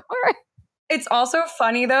the door. It's also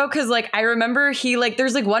funny though, because like I remember he like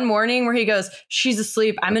there's like one morning where he goes, she's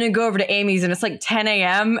asleep, I'm gonna go over to Amy's, and it's like 10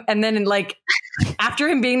 a.m. and then like after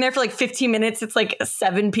him being there for like 15 minutes, it's like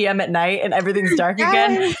 7 p.m. at night and everything's dark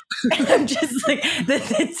again. And I'm just like the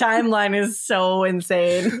timeline is so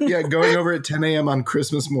insane. Yeah, going over at 10 a.m. on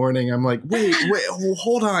Christmas morning, I'm like, wait,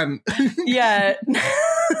 hold on. Yeah.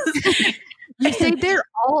 You stayed there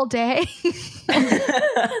all day.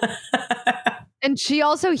 And she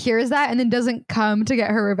also hears that and then doesn't come to get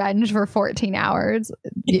her revenge for 14 hours.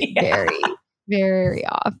 Yeah. Very, very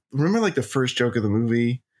off. Remember like the first joke of the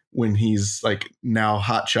movie when he's like now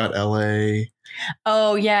hotshot LA?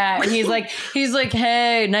 Oh yeah. He's like,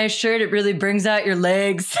 hey, nice shirt. It really brings out your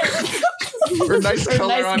legs. Or nice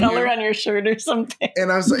color on your shirt or something.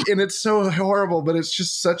 And I was like, and it's so horrible, but it's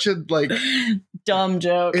just such a like dumb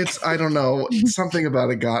joke. It's, I don't know, something about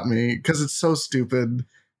it got me because it's so stupid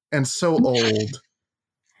and so old.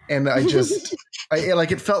 And I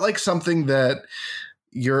like, it felt like something that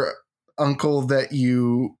your uncle that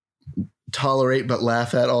you tolerate but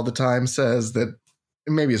laugh at all the time says. That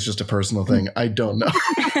maybe it's just a personal thing. I don't know.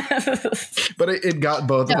 But it got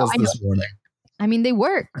both of us this morning. I mean, they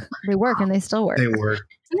work and they still work. They work.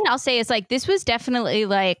 Something I'll say is like, this was definitely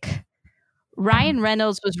like Ryan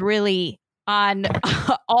Reynolds was really on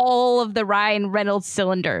all of the Ryan Reynolds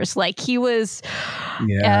cylinders. Like he was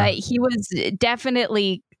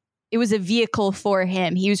definitely, it was a vehicle for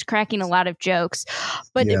him. He was cracking a lot of jokes.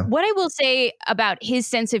 But what I will say about his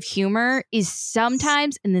sense of humor is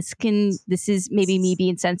sometimes, and this is maybe me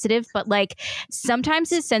being sensitive, but like sometimes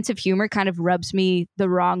his sense of humor kind of rubs me the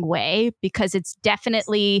wrong way because it's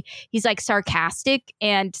definitely, he's like sarcastic,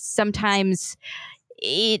 and sometimes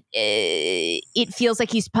it feels like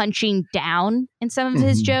he's punching down in some of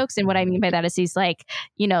his jokes. And what I mean by that is he's like,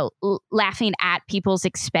 you know, laughing at people's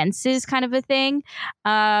expenses kind of a thing.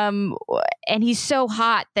 And he's so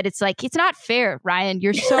hot that it's like, it's not fair, Ryan.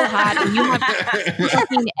 You're so hot and you have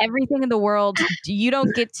fucking everything in the world. You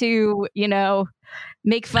don't get to, you know,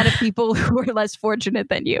 make fun of people who are less fortunate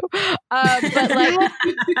than you. But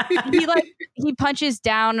like he punches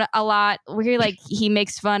down a lot where like he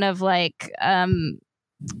makes fun of like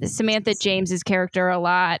Samantha James's character a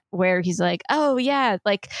lot, where he's like, oh yeah,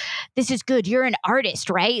 like this is good. You're an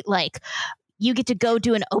artist, right? Like you get to go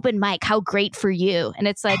do an open mic. How great for you. And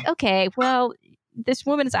it's like, okay, well, this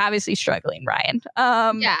woman is obviously struggling, Ryan.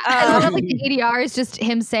 I love like the ADR is just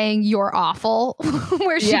him saying you're awful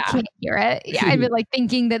where she can't hear it. Yeah, I've been like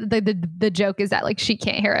thinking that the joke is that like she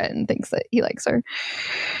can't hear it and thinks that he likes her.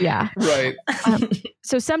 Yeah. Right.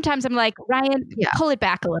 So sometimes I'm like, Ryan, pull it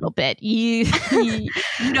back a little bit. You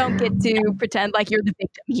don't get to pretend like you're the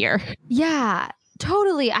victim here. Yeah,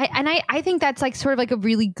 totally. I think that's like sort of like a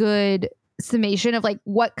really good summation of like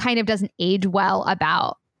what kind of doesn't age well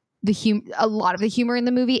about a lot of the humor in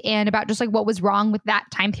the movie, and about just like what was wrong with that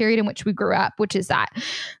time period in which we grew up, which is that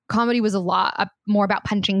comedy was a lot more about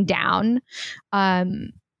punching down,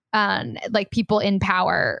 and like people in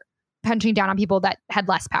power punching down on people that had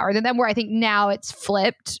less power than them, where I think now it's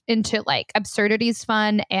flipped into like absurdity's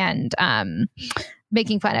fun, and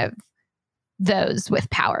making fun of those with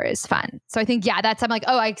power is fun. So I think, I'm like,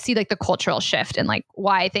 oh, I see like the cultural shift and like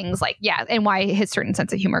why things like, and why his certain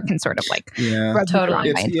sense of humor can sort of like,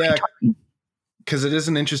 totally. Because it is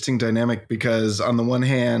an interesting dynamic, because on the one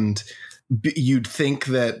hand, you'd think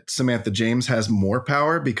that Samantha James has more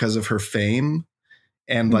power because of her fame.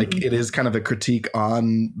 And like, it is kind of a critique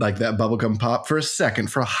on like that bubblegum pop for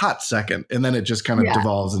a hot second. And then it just kind of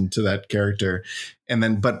devolves into that character. And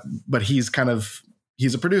then, but he's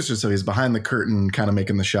a producer, so he's behind the curtain, kind of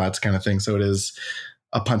making the shots kind of thing. So it is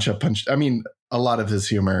a punch. I mean, a lot of his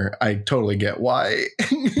humor, I totally get why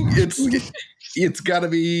it's gotta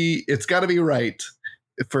be right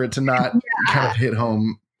for it to not kind of hit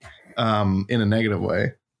home in a negative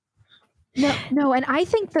way. No, and I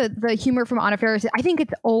think the humor from Anna Faris, I think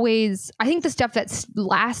the stuff that's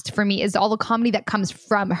last for me is all the comedy that comes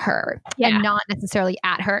from her and not necessarily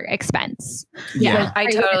at her expense. Yeah, I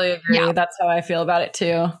totally agree. Yeah. That's how I feel about it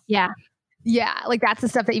too. Yeah. Yeah, like that's the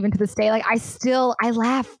stuff that even to this day, like I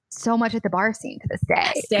laugh so much at the bar scene to this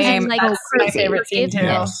day. Same, like that's my favorite scene too.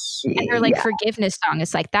 Yes. And her like forgiveness song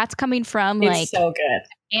is like, that's coming from like so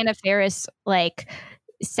good. Anna Faris, like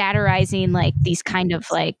satirizing like these kind of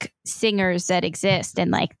like singers that exist,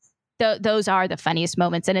 and like those are the funniest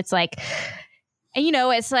moments. And it's like, and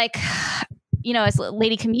it's like, as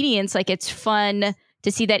lady comedians, like it's fun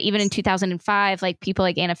to see that even in 2005, like people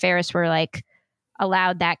like Anna Faris were like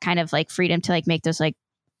allowed that kind of like freedom to like make those like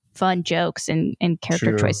fun jokes and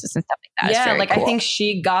character True. choices and stuff like that. It's Yeah, very like cool. I think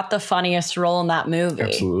she got the funniest role in that movie.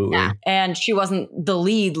 Absolutely. Yeah. And she wasn't the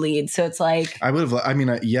lead. So it's like, I would have. I mean,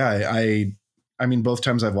 I mean, both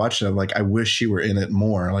times I've watched it, I'm like, I wish she were in it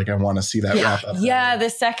more. Like, I want to see that wrap up. yeah, the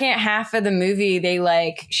second half of the movie, they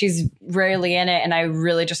like, she's rarely in it. And I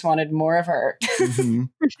really just wanted more of her. Mhm.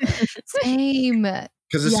 Same.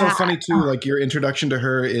 Because it's so funny too. Like your introduction to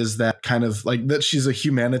her is that kind of like that she's a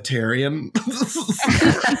humanitarian,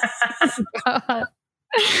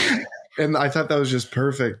 and I thought that was just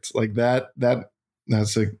perfect. Like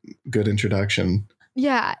that's a good introduction.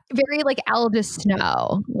 Yeah, very like Aldous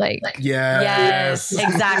Snow. Like, Yes.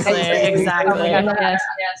 exactly. Exactly. Oh my gosh,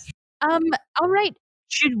 yes. All right.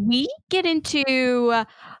 Should we get into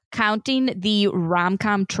counting the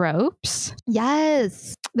rom-com tropes?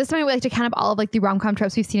 yes. This time we like to count up all of like the rom-com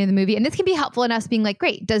tropes we've seen in the movie. And this can be helpful in us being like,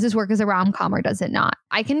 great, does this work as a rom-com or does it not?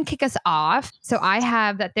 I can kick us off. So I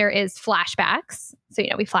have that there is flashbacks. So,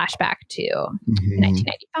 we flashback to Mhm.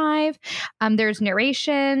 1995. There's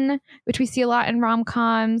narration, which we see a lot in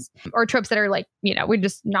rom-coms, or tropes that are like, we're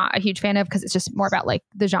just not a huge fan of because it's just more about like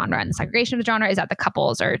the genre and the segregation of the genre is that the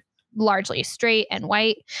couples are largely straight and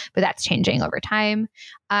white, but that's changing over time.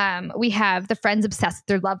 We have the friends obsessed with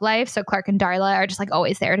their love life. So Clark and Darla are just like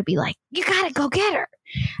always there to be like, you gotta go get her.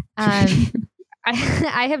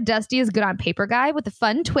 I have Dusty as good on paper guy with a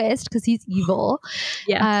fun twist because he's evil.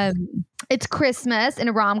 Yeah. It's Christmas in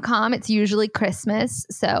a rom-com. It's usually Christmas.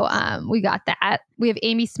 So we got that. We have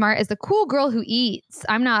Amy Smart as the cool girl who eats.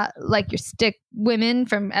 I'm not like your stick women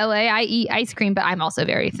from LA. I eat ice cream, but I'm also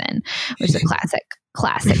very thin, which is a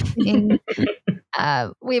classic thing.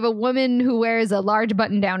 We have a woman who wears a large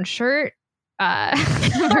button-down shirt. For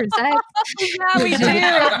sex. Yeah, we do.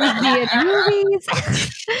 In movies.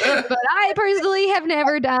 But I personally have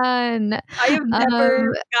never done. I have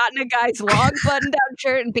never gotten a guy's long button-down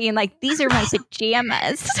shirt and being like, these are my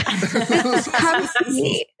pajamas. This is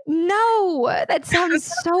comfy. No, that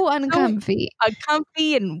sounds so uncomfy.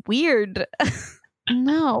 Uncomfy and weird.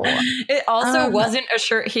 No. It also wasn't a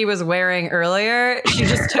shirt he was wearing earlier. She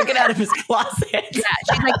just took it out of his closet. Yeah,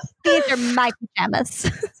 she's like, these are my pajamas.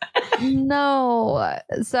 No.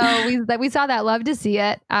 So we saw that. Love to see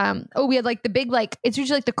it. We had like the big, like, it's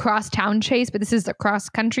usually like the cross town chase, but this is the cross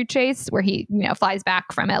country chase where he, flies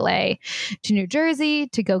back from LA to New Jersey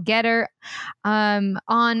to go get her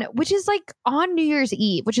which is like on New Year's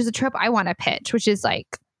Eve, which is a trope I want to pitch, which is like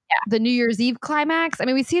the New Year's Eve climax. I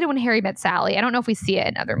mean, we see it when Harry Met Sally. I don't know if we see it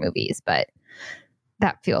in other movies, but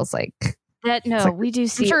that feels like that. No, like, we do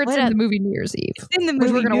see. I'm sure it's what in the movie New Year's Eve. It's in the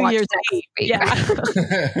which movie we're going to New watch Year's next Eve. week.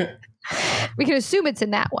 Yeah. We can assume it's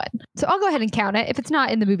in that one. So I'll go ahead and count it. If it's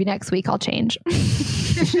not in the movie next week, I'll change.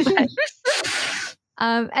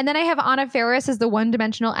 And then I have Anna Faris as the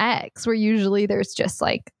one-dimensional ex, where usually there's just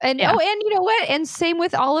like, and you know what? And same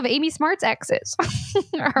with all of Amy Smart's exes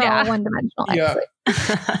are all one-dimensional exes.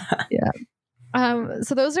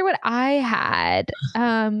 So those are what I had.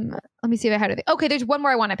 Let me see if I had anything. Okay, there's one more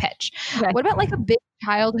I want to pitch. Okay. What about like a big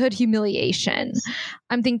childhood humiliation?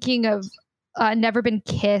 I'm thinking of Never Been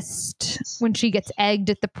Kissed when she gets egged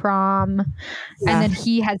at the prom, and then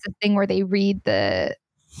he has a thing where they read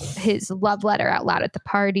his love letter out loud at the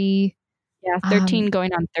party. Yeah, 13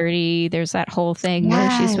 going on 30. There's that whole thing where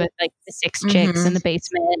she's with like the 6 chicks in the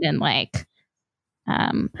basement and like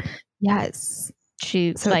yes.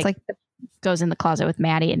 She So like, it's like goes in the closet with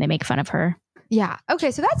Maddie and they make fun of her. yeah.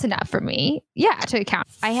 Okay, so that's enough for me. Yeah, to count.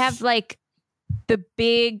 I have like the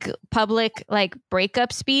big public like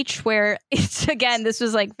breakup speech where it's again, this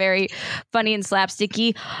was like very funny and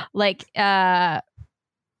slapsticky. Like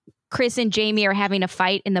Chris and Jamie are having a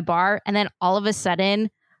fight in the bar, and then all of a sudden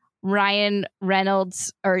Ryan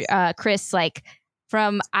Reynolds or Chris, like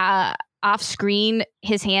from off screen,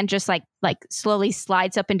 his hand just like slowly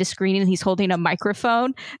slides up into screen and he's holding a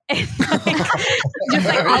microphone. And just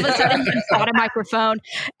like all of a sudden he's got a microphone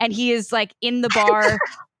and he is like in the bar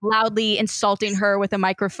loudly insulting her with a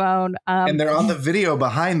microphone. And they're on the video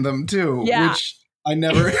behind them too, Yeah. which I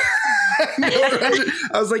never...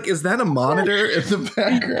 I was like, is that a monitor in the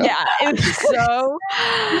background? Yeah, it was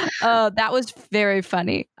so that was very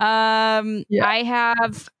funny. I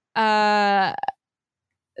have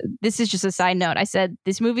this is just a side note. I said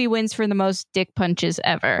this movie wins for the most dick punches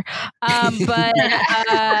ever. But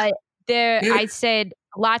I said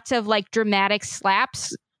lots of like dramatic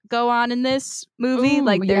slaps go on in this movie. Ooh,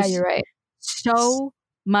 like there's you're right. so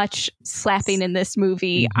much slapping in this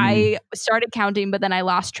movie. Mm-hmm. I started counting, but then I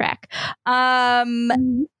lost track.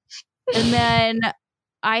 And then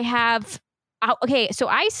I have okay. So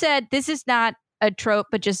I said this is not a trope,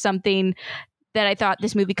 but just something that I thought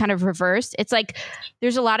this movie kind of reversed. It's like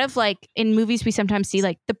there's a lot of like in movies we sometimes see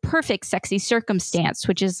like the perfect sexy circumstance,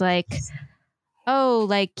 which is like, oh,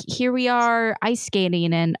 like here we are ice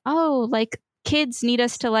skating and oh, like kids need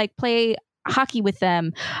us to like play hockey with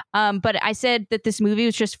them. But I said that this movie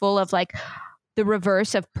was just full of like the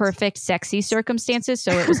reverse of perfect sexy circumstances.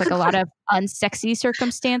 So it was like a lot of unsexy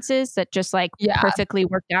circumstances that just like perfectly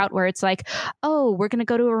worked out, where it's like, oh, we're going to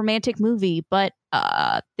go to a romantic movie, but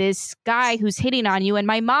this guy who's hitting on you and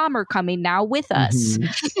my mom are coming now with us.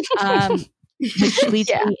 Which leads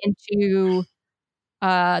me into,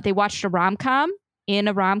 they watched a rom-com in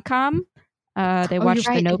a rom-com. They watched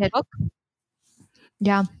The Notebook.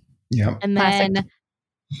 Yeah. Yeah. And then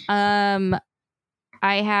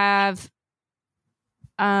I have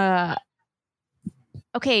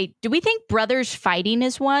okay, do we think brothers fighting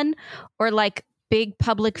is one, or like big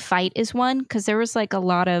public fight is one? Because there was like a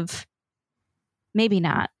lot of, maybe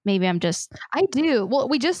not. Maybe I'm just. I do. Well,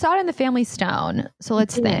 we just saw it in The Family Stone. So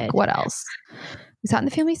let's think. What else? We saw it in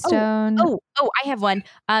The Family Stone. Oh, I have one.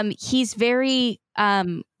 He's very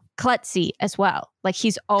klutzy as well. Like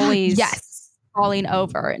he's always falling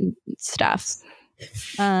over and stuff.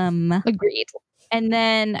 Agreed. And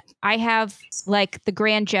then I have like the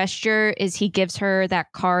grand gesture is he gives her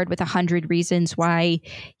that card with 100 reasons why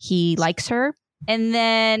he likes her. And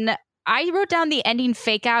then I wrote down the ending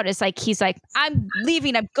fake out as like, he's like, I'm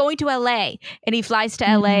leaving. I'm going to LA. And he flies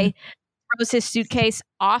to LA, throws his suitcase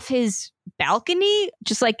off his balcony,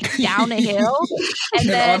 just like down a hill. And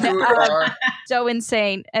then so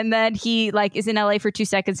insane. And then he like is in LA for 2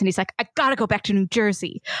 seconds and he's like, I gotta go back to New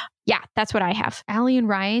Jersey. Yeah, that's what I have. Allie and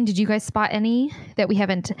Ryan, did you guys spot any that we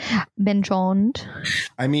haven't mentioned?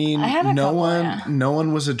 I mean, no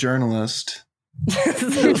one was a journalist.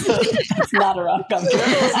 It's not a rom-com.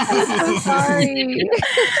 I'm sorry.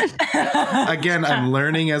 Again, I'm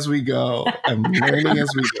learning as we go. One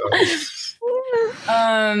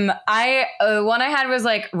I had was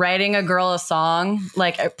like writing a girl a song,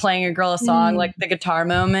 like playing a girl a song, like the guitar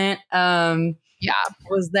moment.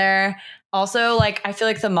 Was there. Also, like, I feel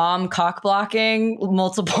like the mom cock blocking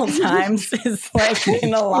multiple times is like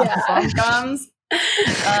in a lot of rom-coms.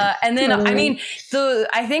 And then, I mean,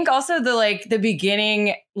 I think also the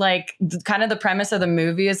beginning, like kind of the premise of the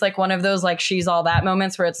movie is like one of those, like, she's all that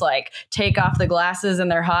moments where it's like, take off the glasses and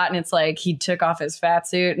they're hot. And it's like, he took off his fat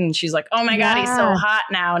suit and she's like, oh my God, he's so hot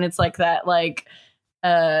now. And it's like that, like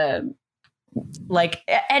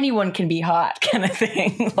anyone can be hot kind of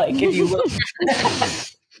thing. Like if you look.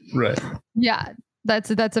 Right. Yeah.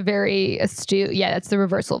 That's a very astute. Yeah, that's the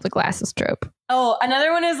reversal of the glasses trope. Oh,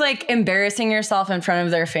 another one is like embarrassing yourself in front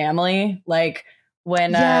of their family. Like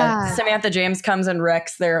when Samantha James comes and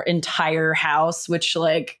wrecks their entire house, which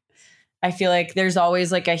like I feel like there's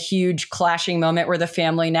always like a huge clashing moment where the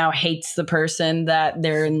family now hates the person that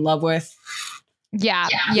they're in love with. Yeah.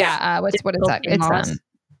 What is that? It's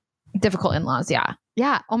difficult in-laws. Yeah.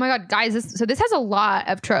 Oh my God, guys. This has a lot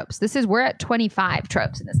of tropes. We're at 25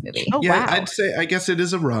 tropes in this movie. Oh, yeah, wow. I guess it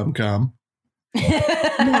is a rom-com.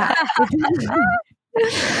 Yeah.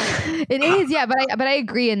 It is, yeah, but I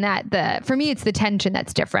agree in that for me it's the tension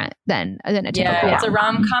that's different than a typical rom-com. It's a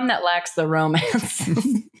rom-com that lacks the romance.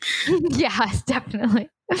 Yes, definitely.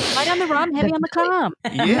 Light on the rom, heavy on the com.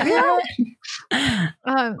 Yeah.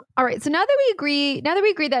 All right. So now that we agree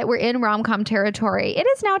that we're in rom-com territory, it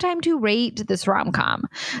is now time to rate this rom-com.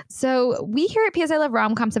 So we here at PS I Love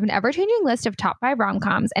Rom-Coms have an ever-changing list of top 5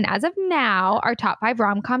 rom-coms, and as of now, our top 5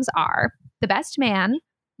 rom-coms are The Best Man,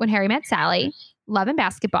 When Harry Met Sally, Love and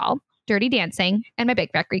Basketball, Dirty Dancing, and My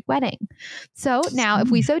Big Fat Greek Wedding. So now, if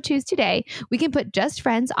we so choose today, we can put Just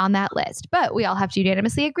Friends on that list, but we all have to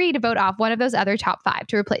unanimously agree to vote off one of those other top 5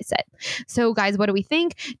 to replace it. So guys, what do we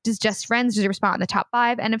think? Does Just Friends deserve a spot in the top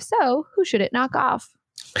 5? And if so, who should it knock off?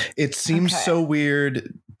 It seems so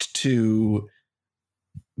weird to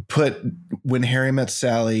put When Harry Met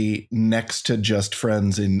Sally next to Just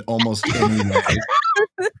Friends in almost any way.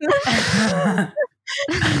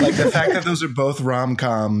 Like the fact that those are both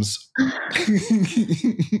rom-coms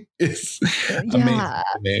is amazing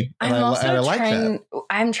to me.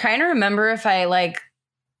 I'm trying to remember if I like,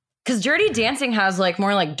 because Dirty Dancing has like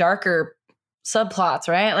more like darker subplots,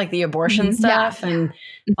 right? Like the abortion stuff and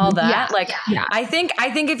all that. I think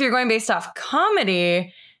if you're going based off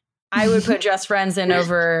comedy, I would put Just Friends in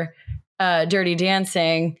over Dirty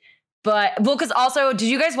Dancing. But because also, did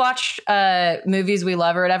you guys watch Movies We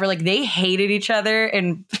Love or whatever? Like they hated each other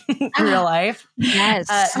in real life.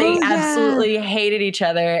 Yes. They absolutely hated each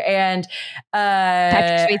other. And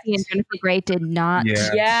Patrick Swayze and Jennifer Grey did not.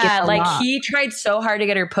 Yeah, like he tried so hard to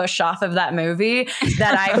get her pushed off of that movie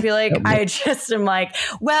that I feel like I just am like,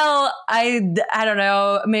 well, I don't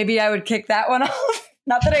know. Maybe I would kick that one off.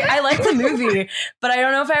 Not that I like the movie, but I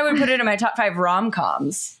don't know if I would put it in my top 5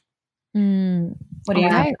 rom-coms. What do you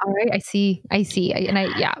think? All right. I see. And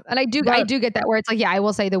I do get that where it's like, yeah, I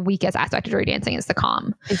will say the weakest aspect of Dirty Dancing is the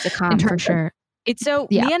calm. It's the calm for sure. It's so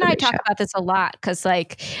me and I talk about this a lot because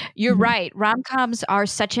like you're right. Rom-coms are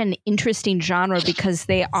such an interesting genre because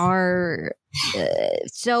they are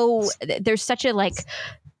there's such a like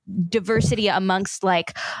diversity amongst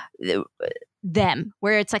like them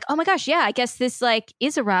where it's like, oh my gosh, yeah, I guess this like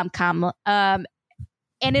is a rom-com. And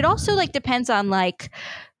it also like depends on like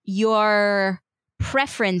your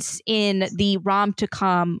preference in the rom to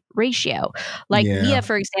com ratio. Like Mia,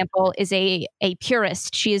 for example, is a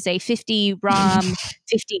purist. She is a 50 rom,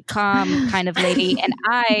 50 com kind of lady. And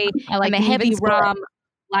I am a heavy rom,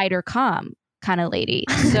 lighter com kind of lady.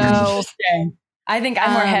 So I think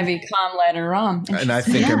I'm more heavy com, lighter rom. And I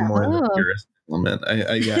think I'm more in the purist element.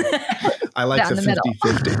 I like the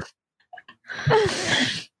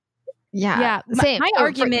 50-50. Yeah. My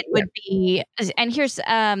argument would be, and here's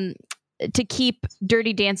to keep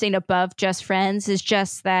Dirty Dancing above Just Friends is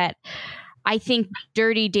just that I think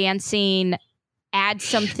Dirty Dancing adds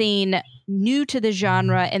something new to the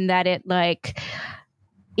genre in that it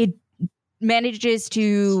manages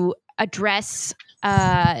to address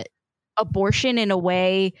abortion in a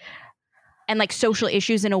way and like social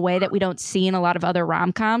issues in a way that we don't see in a lot of other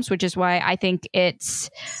rom-coms, which is why I think it's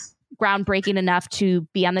groundbreaking enough to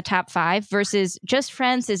be on the top 5 versus Just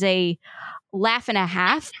Friends is a laugh and a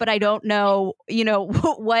half, but I don't know,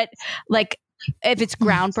 what like if it's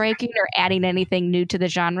groundbreaking or adding anything new to the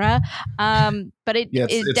genre. But it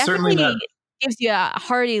definitely gives you a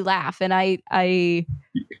hearty laugh, and I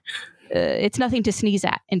it's nothing to sneeze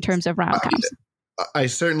at in terms of rom-coms. I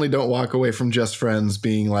certainly don't walk away from Just Friends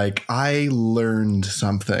being like, I learned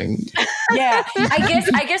something. Yeah,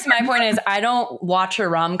 I guess my point is I don't watch a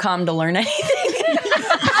rom-com to learn anything.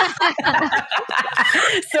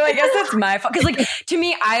 So I guess that's my fault. Because like to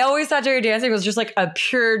me, I always thought Dirty Dancing was just like a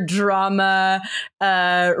pure drama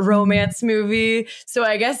romance movie. So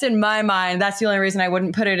I guess in my mind, that's the only reason I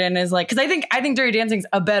wouldn't put it in is like, because I think Dirty Dancing's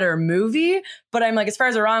a better movie. But I'm like, as far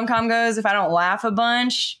as a rom-com goes, if I don't laugh a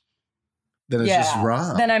bunch, then it's just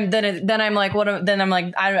rom. Then I'm like,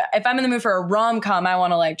 if I'm in the mood for a rom-com, I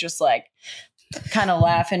want to like just like kind of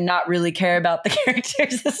laugh and not really care about the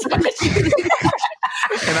characters as much.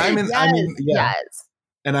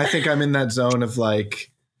 And I think I'm in that zone of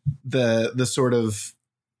like the sort of,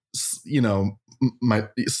 my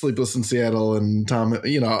Sleepless in Seattle and Tom,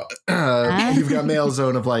 You've Got Mail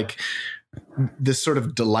zone of like this sort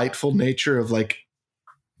of delightful nature of like,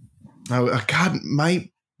 oh God, my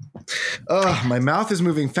mouth is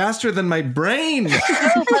moving faster than my brain. No,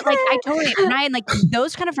 but like I totally, Ryan, like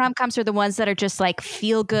those kind of rom-coms are the ones that are just like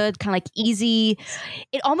feel good, kind of like easy.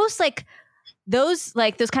 It almost like those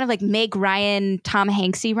kind of like Meg Ryan, Tom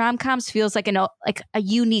Hanksy rom-coms feels like a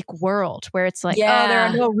unique world where it's like, oh, there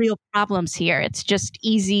are no real problems here. It's just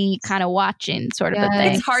easy kind of watching sort of a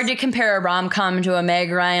thing. It's hard to compare a rom-com to a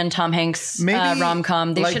Meg Ryan, Tom Hanks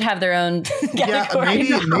rom-com. They should have their own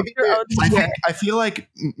category. I feel like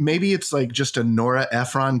maybe it's like just a Nora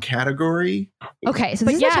Ephron category. Okay, so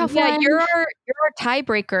this is a tough one. You're our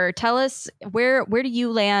tiebreaker. Tell us where do you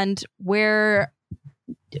land? Where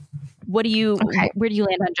do you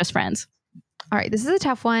land on Just Friends? All right, this is a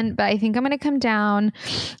tough one, but I think I'm going to come down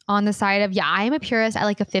on the side of, I am a purist. I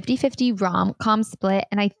like a 50-50 rom-com split.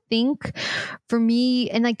 And I think for me,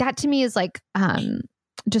 and like that to me is like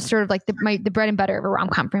just sort of like the bread and butter of a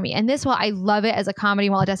rom-com for me. And this, while I love it as a comedy,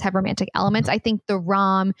 while it does have romantic elements, I think the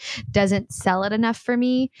rom doesn't sell it enough for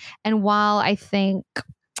me. And while I think,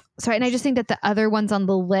 and I just think that the other ones on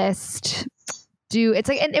the list it's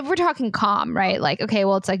like, and if we're talking calm, right? Like, okay,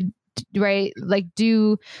 well, it's like, right, like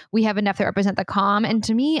do we have enough that represent the calm? And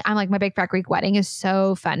to me, I'm like, My Big Fat Greek Wedding is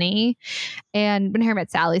so funny, and When Harry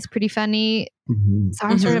Met Sally is pretty funny. So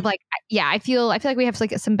I'm sort of like, I feel like we have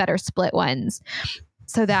like some better split ones,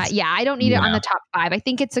 so that I don't need it on the top 5. I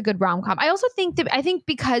think it's a good rom-com. I also think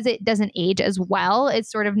because it doesn't age as well,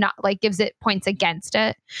 it's sort of not like gives it points against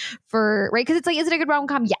it for, right? Because it's like, is it a good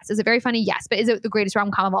rom-com? Yes. Is it very funny? Yes. But is it the greatest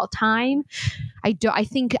rom-com of all time? I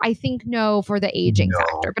think no for the aging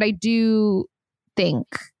factor, but I do think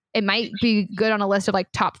it might be good on a list of like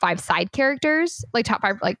top 5 side characters, like top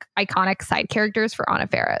 5 like iconic side characters for Anna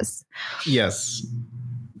Faris. Yes.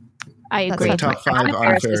 I That's agree. like top 5 Anna Anna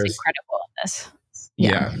Faris is Faris. incredible in this.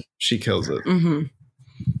 Yeah, she kills it. Mhm.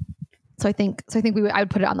 So I think I would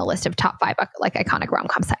put it on the list of top 5 like iconic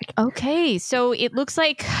rom-com side. Okay, so it looks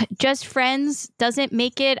like Just Friends doesn't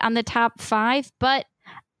make it on the top 5, but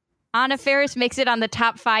Anna Faris makes it on the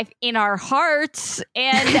top 5 in our hearts.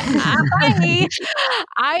 And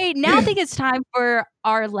I now think it's time for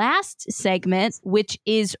our last segment, which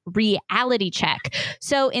is Reality Check.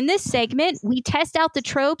 So in this segment, we test out the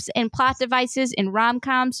tropes and plot devices in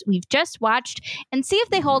rom-coms we've just watched and see if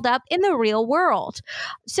they hold up in the real world.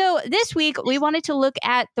 So this week, we wanted to look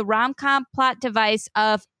at the rom-com plot device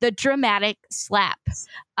of the dramatic slap.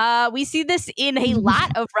 We see this in a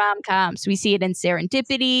lot of rom-coms. We see it in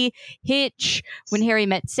Serendipity, Hitch, When Harry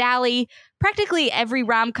Met Sally. Practically every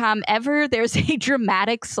rom-com ever, there's a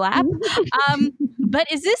dramatic slap. But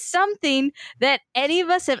is this something that any of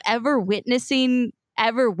us have ever witnessed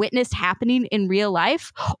happening in real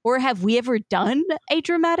life? Or have we ever done a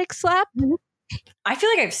dramatic slap? I feel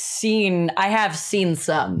like I have seen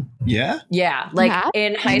some. Yeah? Yeah. Like Yeah?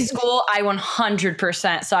 in high school, I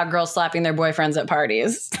 100% saw girls slapping their boyfriends at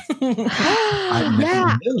parties.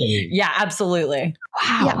 Yeah. Really? Yeah, absolutely.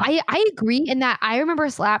 Wow. Yeah, I agree in that. I remember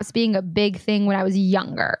slaps being a big thing when I was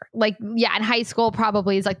younger. Like, yeah, in high school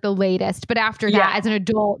probably is like the latest, but after that, Yeah. as an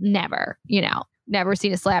adult, never. Never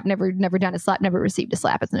seen a slap, never done a slap, never received a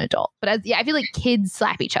slap as an adult. But I feel like kids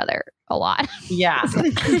slap each other a lot, Yeah.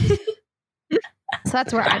 so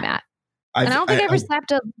that's where I'm at. And I don't think I ever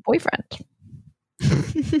slapped a boyfriend.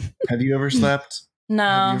 Have you ever slapped? No.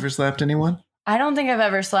 Have you ever slapped anyone? I don't think I've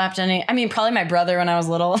ever slapped any. I mean, probably my brother when I was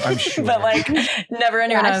little, I'm sure. but like never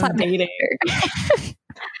anyone I was slapped my dating.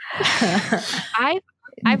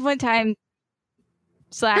 I've one time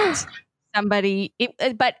slapped somebody,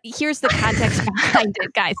 but here's the context behind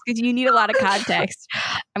it, guys, because you need a lot of context.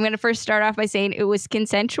 I'm going to first start off by saying it was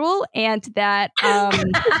consensual and that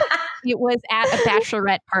it was at a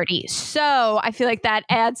bachelorette party. So I feel like that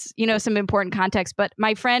adds, some important context. But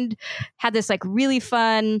my friend had this like really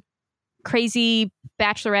fun, crazy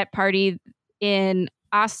bachelorette party in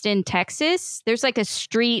Austin, Texas. There's like a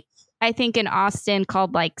street, I think, in Austin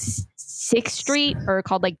called like 6th Street or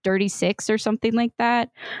called like Dirty Six or something like that,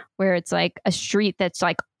 where it's like a street that's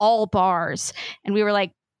like all bars. And we were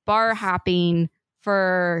like bar hopping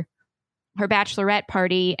for her bachelorette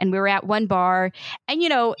party. And we were at one bar and,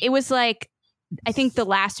 it was like, I think the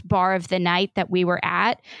last bar of the night that we were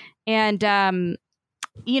at. And, I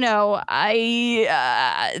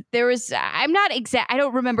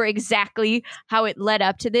don't remember exactly how it led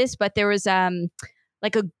up to this, but there was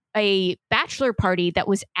like a bachelor party that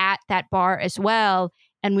was at that bar as well.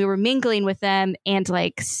 And we were mingling with them and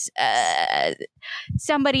like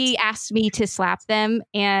somebody asked me to slap them.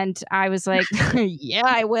 And I was like, yeah,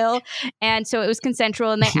 I will. And so it was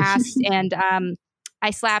consensual and they asked and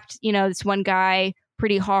I slapped, this one guy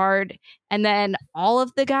pretty hard. And then all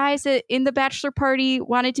of the guys in the bachelor party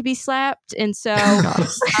wanted to be slapped. And so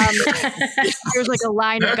there's like a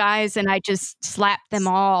line of guys and I just slapped them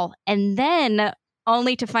all. And then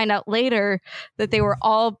only to find out later that they were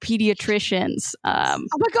all pediatricians. Oh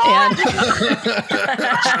my God.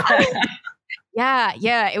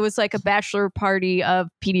 Yeah. It was like a bachelor party of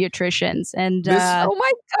pediatricians. And Oh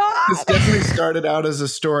my God. This definitely started out as a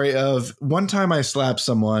story of one time I slapped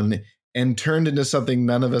someone and turned into something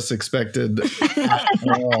none of us expected at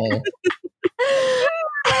all.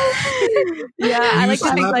 Yeah, I like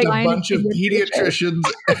to think like a bunch of pediatricians.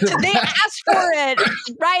 They asked for it,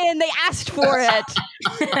 Ryan. They asked for it.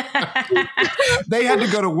 They had to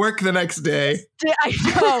go to work the next day. I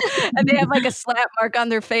know, and they have like a slap mark on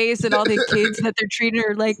their face, and all the kids that they're treating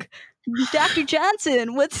are like, Dr.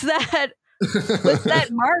 Johnson, what's that? What's that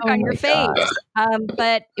mark on your face?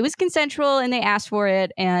 But it was consensual, and they asked for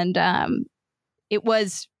it, and it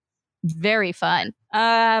was very fun.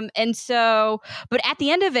 And so, but at the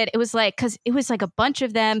end of it, it was like, cause it was like a bunch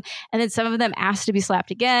of them. And then some of them asked to be slapped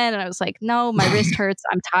again. And I was like, no, my wrist hurts.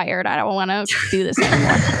 I'm tired. I don't want to do this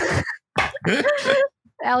anymore.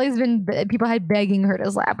 People had begging her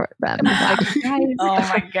to slap them. Like, Oh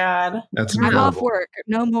my God. That's I'm incredible. off work.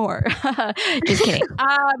 No more. Just kidding.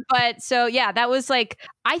 But so, yeah, that was like,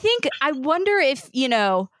 I wonder if,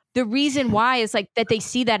 the reason why is like that they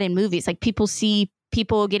see that in movies, like people see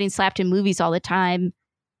people getting slapped in movies all the time,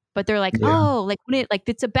 but they're like, oh, like wouldn't it, like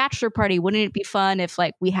it's a bachelor party, wouldn't it be fun if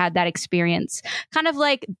like we had that experience, kind of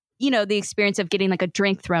like the experience of getting like a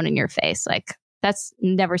drink thrown in your face, like that's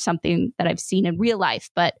never something that I've seen in real life.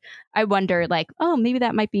 But I wonder, like, oh, maybe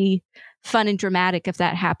that might be fun and dramatic if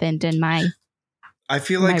that happened in my. I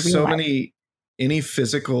feel like any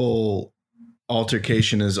physical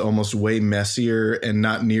altercation is almost way messier and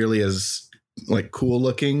not nearly as like cool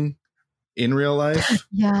looking in real life.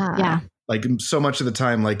 Yeah. Like so much of the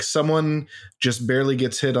time, like someone just barely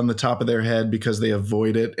gets hit on the top of their head because they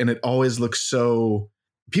avoid it. And it always looks so,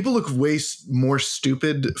 people look way more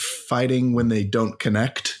stupid fighting when they don't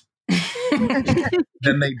connect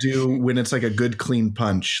than they do when it's like a good, clean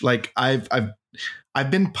punch. Like I've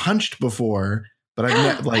been punched before, but I've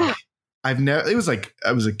never, it was like,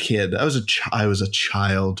 I was a kid. I was a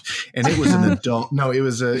child, and it was an adult. No, it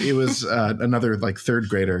was another like third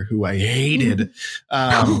grader who I hated.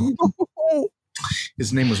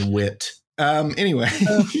 His name was Wit. Anyway,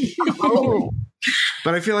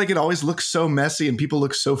 but I feel like it always looks so messy and people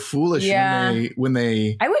look so foolish when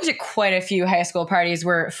they. I went to quite a few high school parties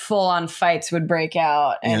where full on fights would break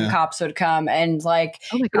out and cops would come, and like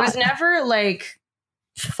it was never like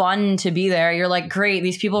fun to be there. You're like, great,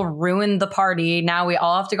 these people ruined the party. Now we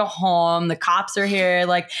all have to go home. The cops are here.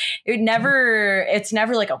 Like it's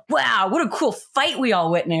never like a wow, what a cool fight we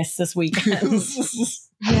all witnessed this weekend.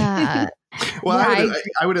 Yeah. Well,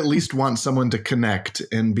 I would at least want someone to connect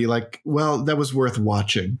and be like, well, that was worth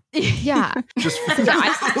watching. Yeah. Just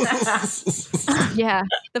Yeah.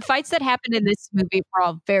 The fights that happened in this movie were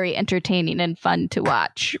all very entertaining and fun to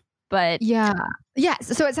watch. But yeah.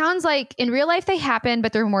 Yes. So it sounds like in real life they happen,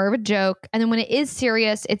 but they're more of a joke. And then when it is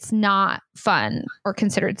serious, it's not fun or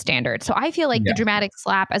considered standard. So I feel like the dramatic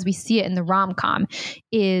slap as we see it in the rom-com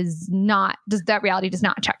that reality does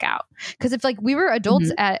not check out. Because if like we were adults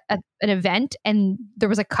at an event and there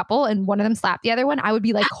was a couple and one of them slapped the other one, I would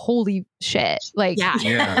be like, holy shit. Like,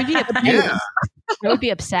 I would be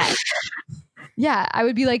upset. Yeah, I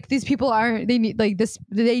would be like, these people they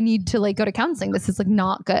need to like go to counseling. This is like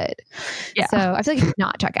not good. Yeah. So I feel like it's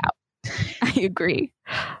not check out. I agree.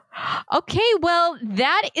 Okay, well,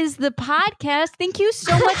 that is the podcast. Thank you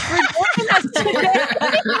so much for joining us today.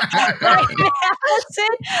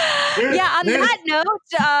 Yeah, on that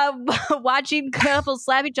note, watching couples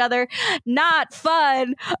slap each other, not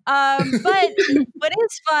fun. But what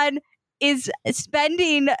is fun is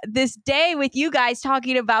spending this day with you guys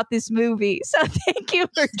talking about this movie. So thank you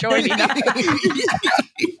for joining us.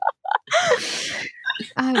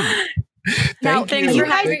 Thanks for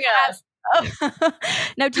having us.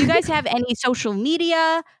 Now, do you guys have any social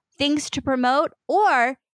media things to promote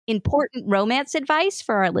or important romance advice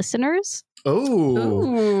for our listeners?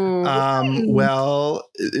 Oh, well,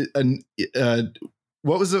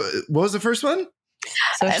 what was the first one?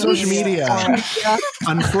 Social media.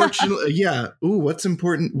 Unfortunately, yeah. Ooh, what's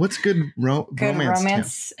important? What's good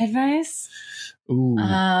romance advice? Ooh.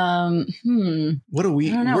 What do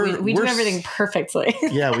we? I don't know. We do everything perfectly.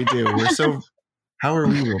 Yeah, we do. We're so. How are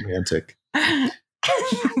we romantic? You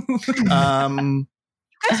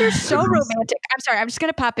guys are so romantic. I'm sorry. I'm just going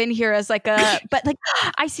to pop in here as like but like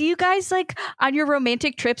I see you guys like on your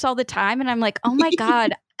romantic trips all the time. And I'm like, oh my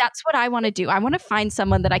God, that's what I want to do. I want to find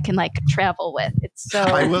someone that I can like travel with. It's so.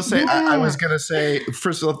 I will say, I was going to say,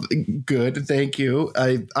 first of all, good. Thank you.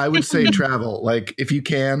 I would say travel, like if you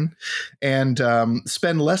can, and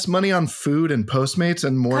spend less money on food and Postmates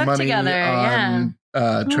and more money on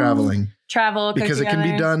traveling. Travel because it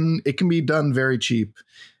can be done very cheap.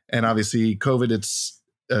 And obviously COVID, it's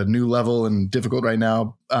a new level and difficult right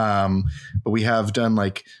now. But we have done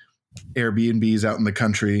like Airbnbs out in the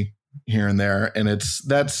country here and there. And that's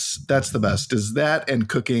the best, is that and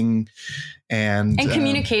cooking and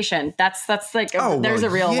communication. That's like, there's a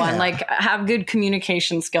real one, like have good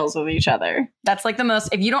communication skills with each other. That's like the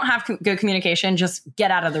most, if you don't have good communication, just get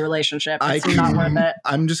out of the relationship. It's not worth it.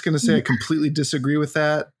 I'm just going to say I completely disagree with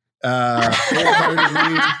that. Okay,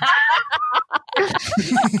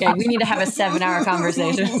 we need to have a 7-hour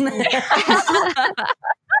conversation.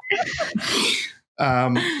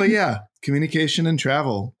 But yeah, communication and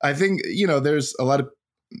travel. I think, there's a lot of,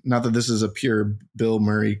 not that this is a pure Bill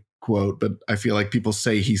Murray quote, but I feel like people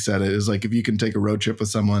say he said it, is like, if you can take a road trip with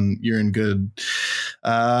someone, you're in good.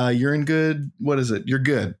 What is it? You're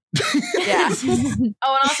good. Yeah. And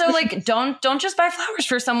also like, don't just buy flowers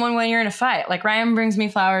for someone when you're in a fight. Like Ryan brings me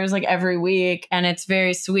flowers like every week and it's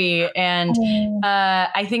very sweet. And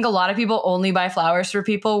I think a lot of people only buy flowers for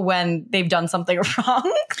people when they've done something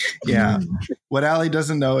wrong. Yeah. What Allie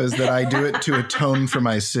doesn't know is that I do it to atone for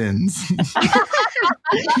my sins.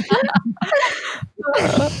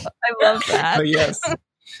 I love that. But yes.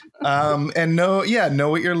 And know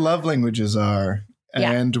what your love languages are.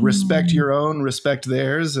 And respect your own, respect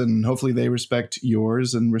theirs, and hopefully they respect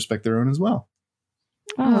yours and respect their own as well.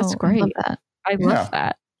 Oh, that's great. I love that. I love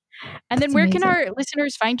that. And then That's where can amazing. our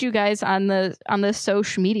listeners find you guys on the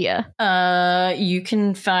social media? You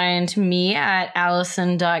can find me at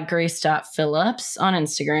allison.grace.phillips on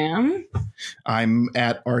Instagram. I'm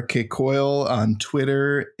at RK Coil on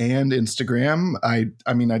Twitter and Instagram. I'm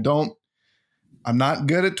not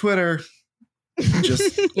good at Twitter.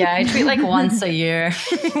 Just Yeah, I tweet like once a year,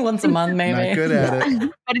 once a month maybe. not good at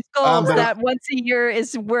it. But it's goals but- that once a year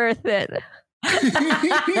is worth it.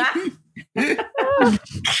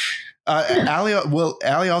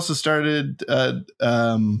 Allie also started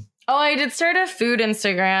Oh, I did start a food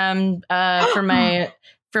Instagram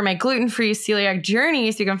for my gluten-free celiac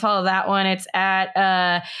journey, so you can follow that one. It's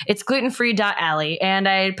at it's glutenfree.ally, and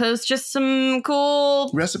I post just some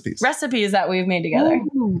cool recipes. that we've made together.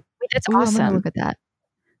 Ooh, that's Ooh, I'm gonna awesome. look at that.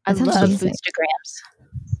 I That sounds love amazing.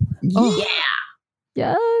 Foodstagrams. Oh.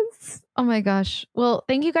 Yes. Oh my gosh. Well,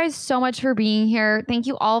 thank you guys so much for being here. Thank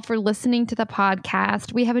you all for listening to the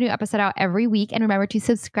podcast. We have a new episode out every week. And remember to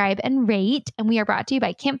subscribe and rate. And we are brought to you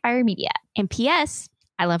by Campfire Media. And P.S.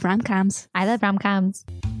 I love rom-coms. I love rom-coms.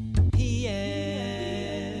 P.S.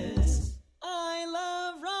 I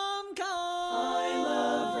love rom-coms. I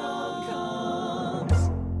love rom-coms.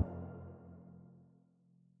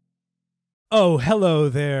 Oh, hello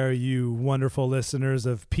there, you wonderful listeners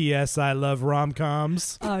of P.S. I Love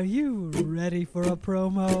Rom-Coms. Are you ready for a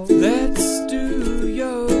promo? Let's do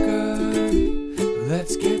yoga.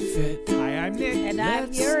 Let's get fit. Hi, I'm Nick. And I'm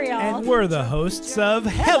Let's- Uriel. And we're the hosts of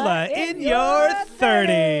Hella in Your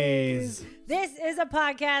 30s. This is a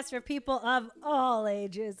podcast for people of all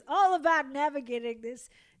ages, all about navigating this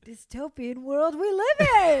dystopian world we live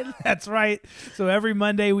in. That's right. So every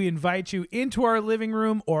Monday we invite you into our living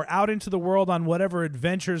room or out into the world on whatever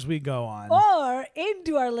adventures we go on. Or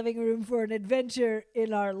into our living room for an adventure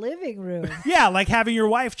in our living room. Yeah, like having your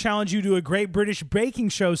wife challenge you to a Great British Baking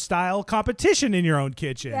Show style competition in your own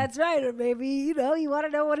kitchen. That's right. Or maybe, you want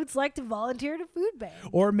to know what it's like to volunteer at a food bank.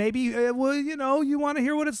 Or maybe, you want to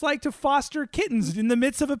hear what it's like to foster kittens in the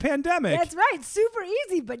midst of a pandemic. That's right. Super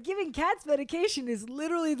easy, but giving cats medication is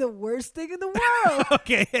literally the worst thing in the world.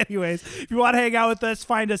 Okay, anyways, if you want to hang out with us,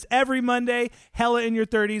 find us every Monday, Hella in Your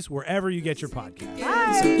 30s, wherever you get your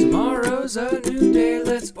podcast. So tomorrow's a new day.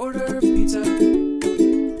 Let's order pizza.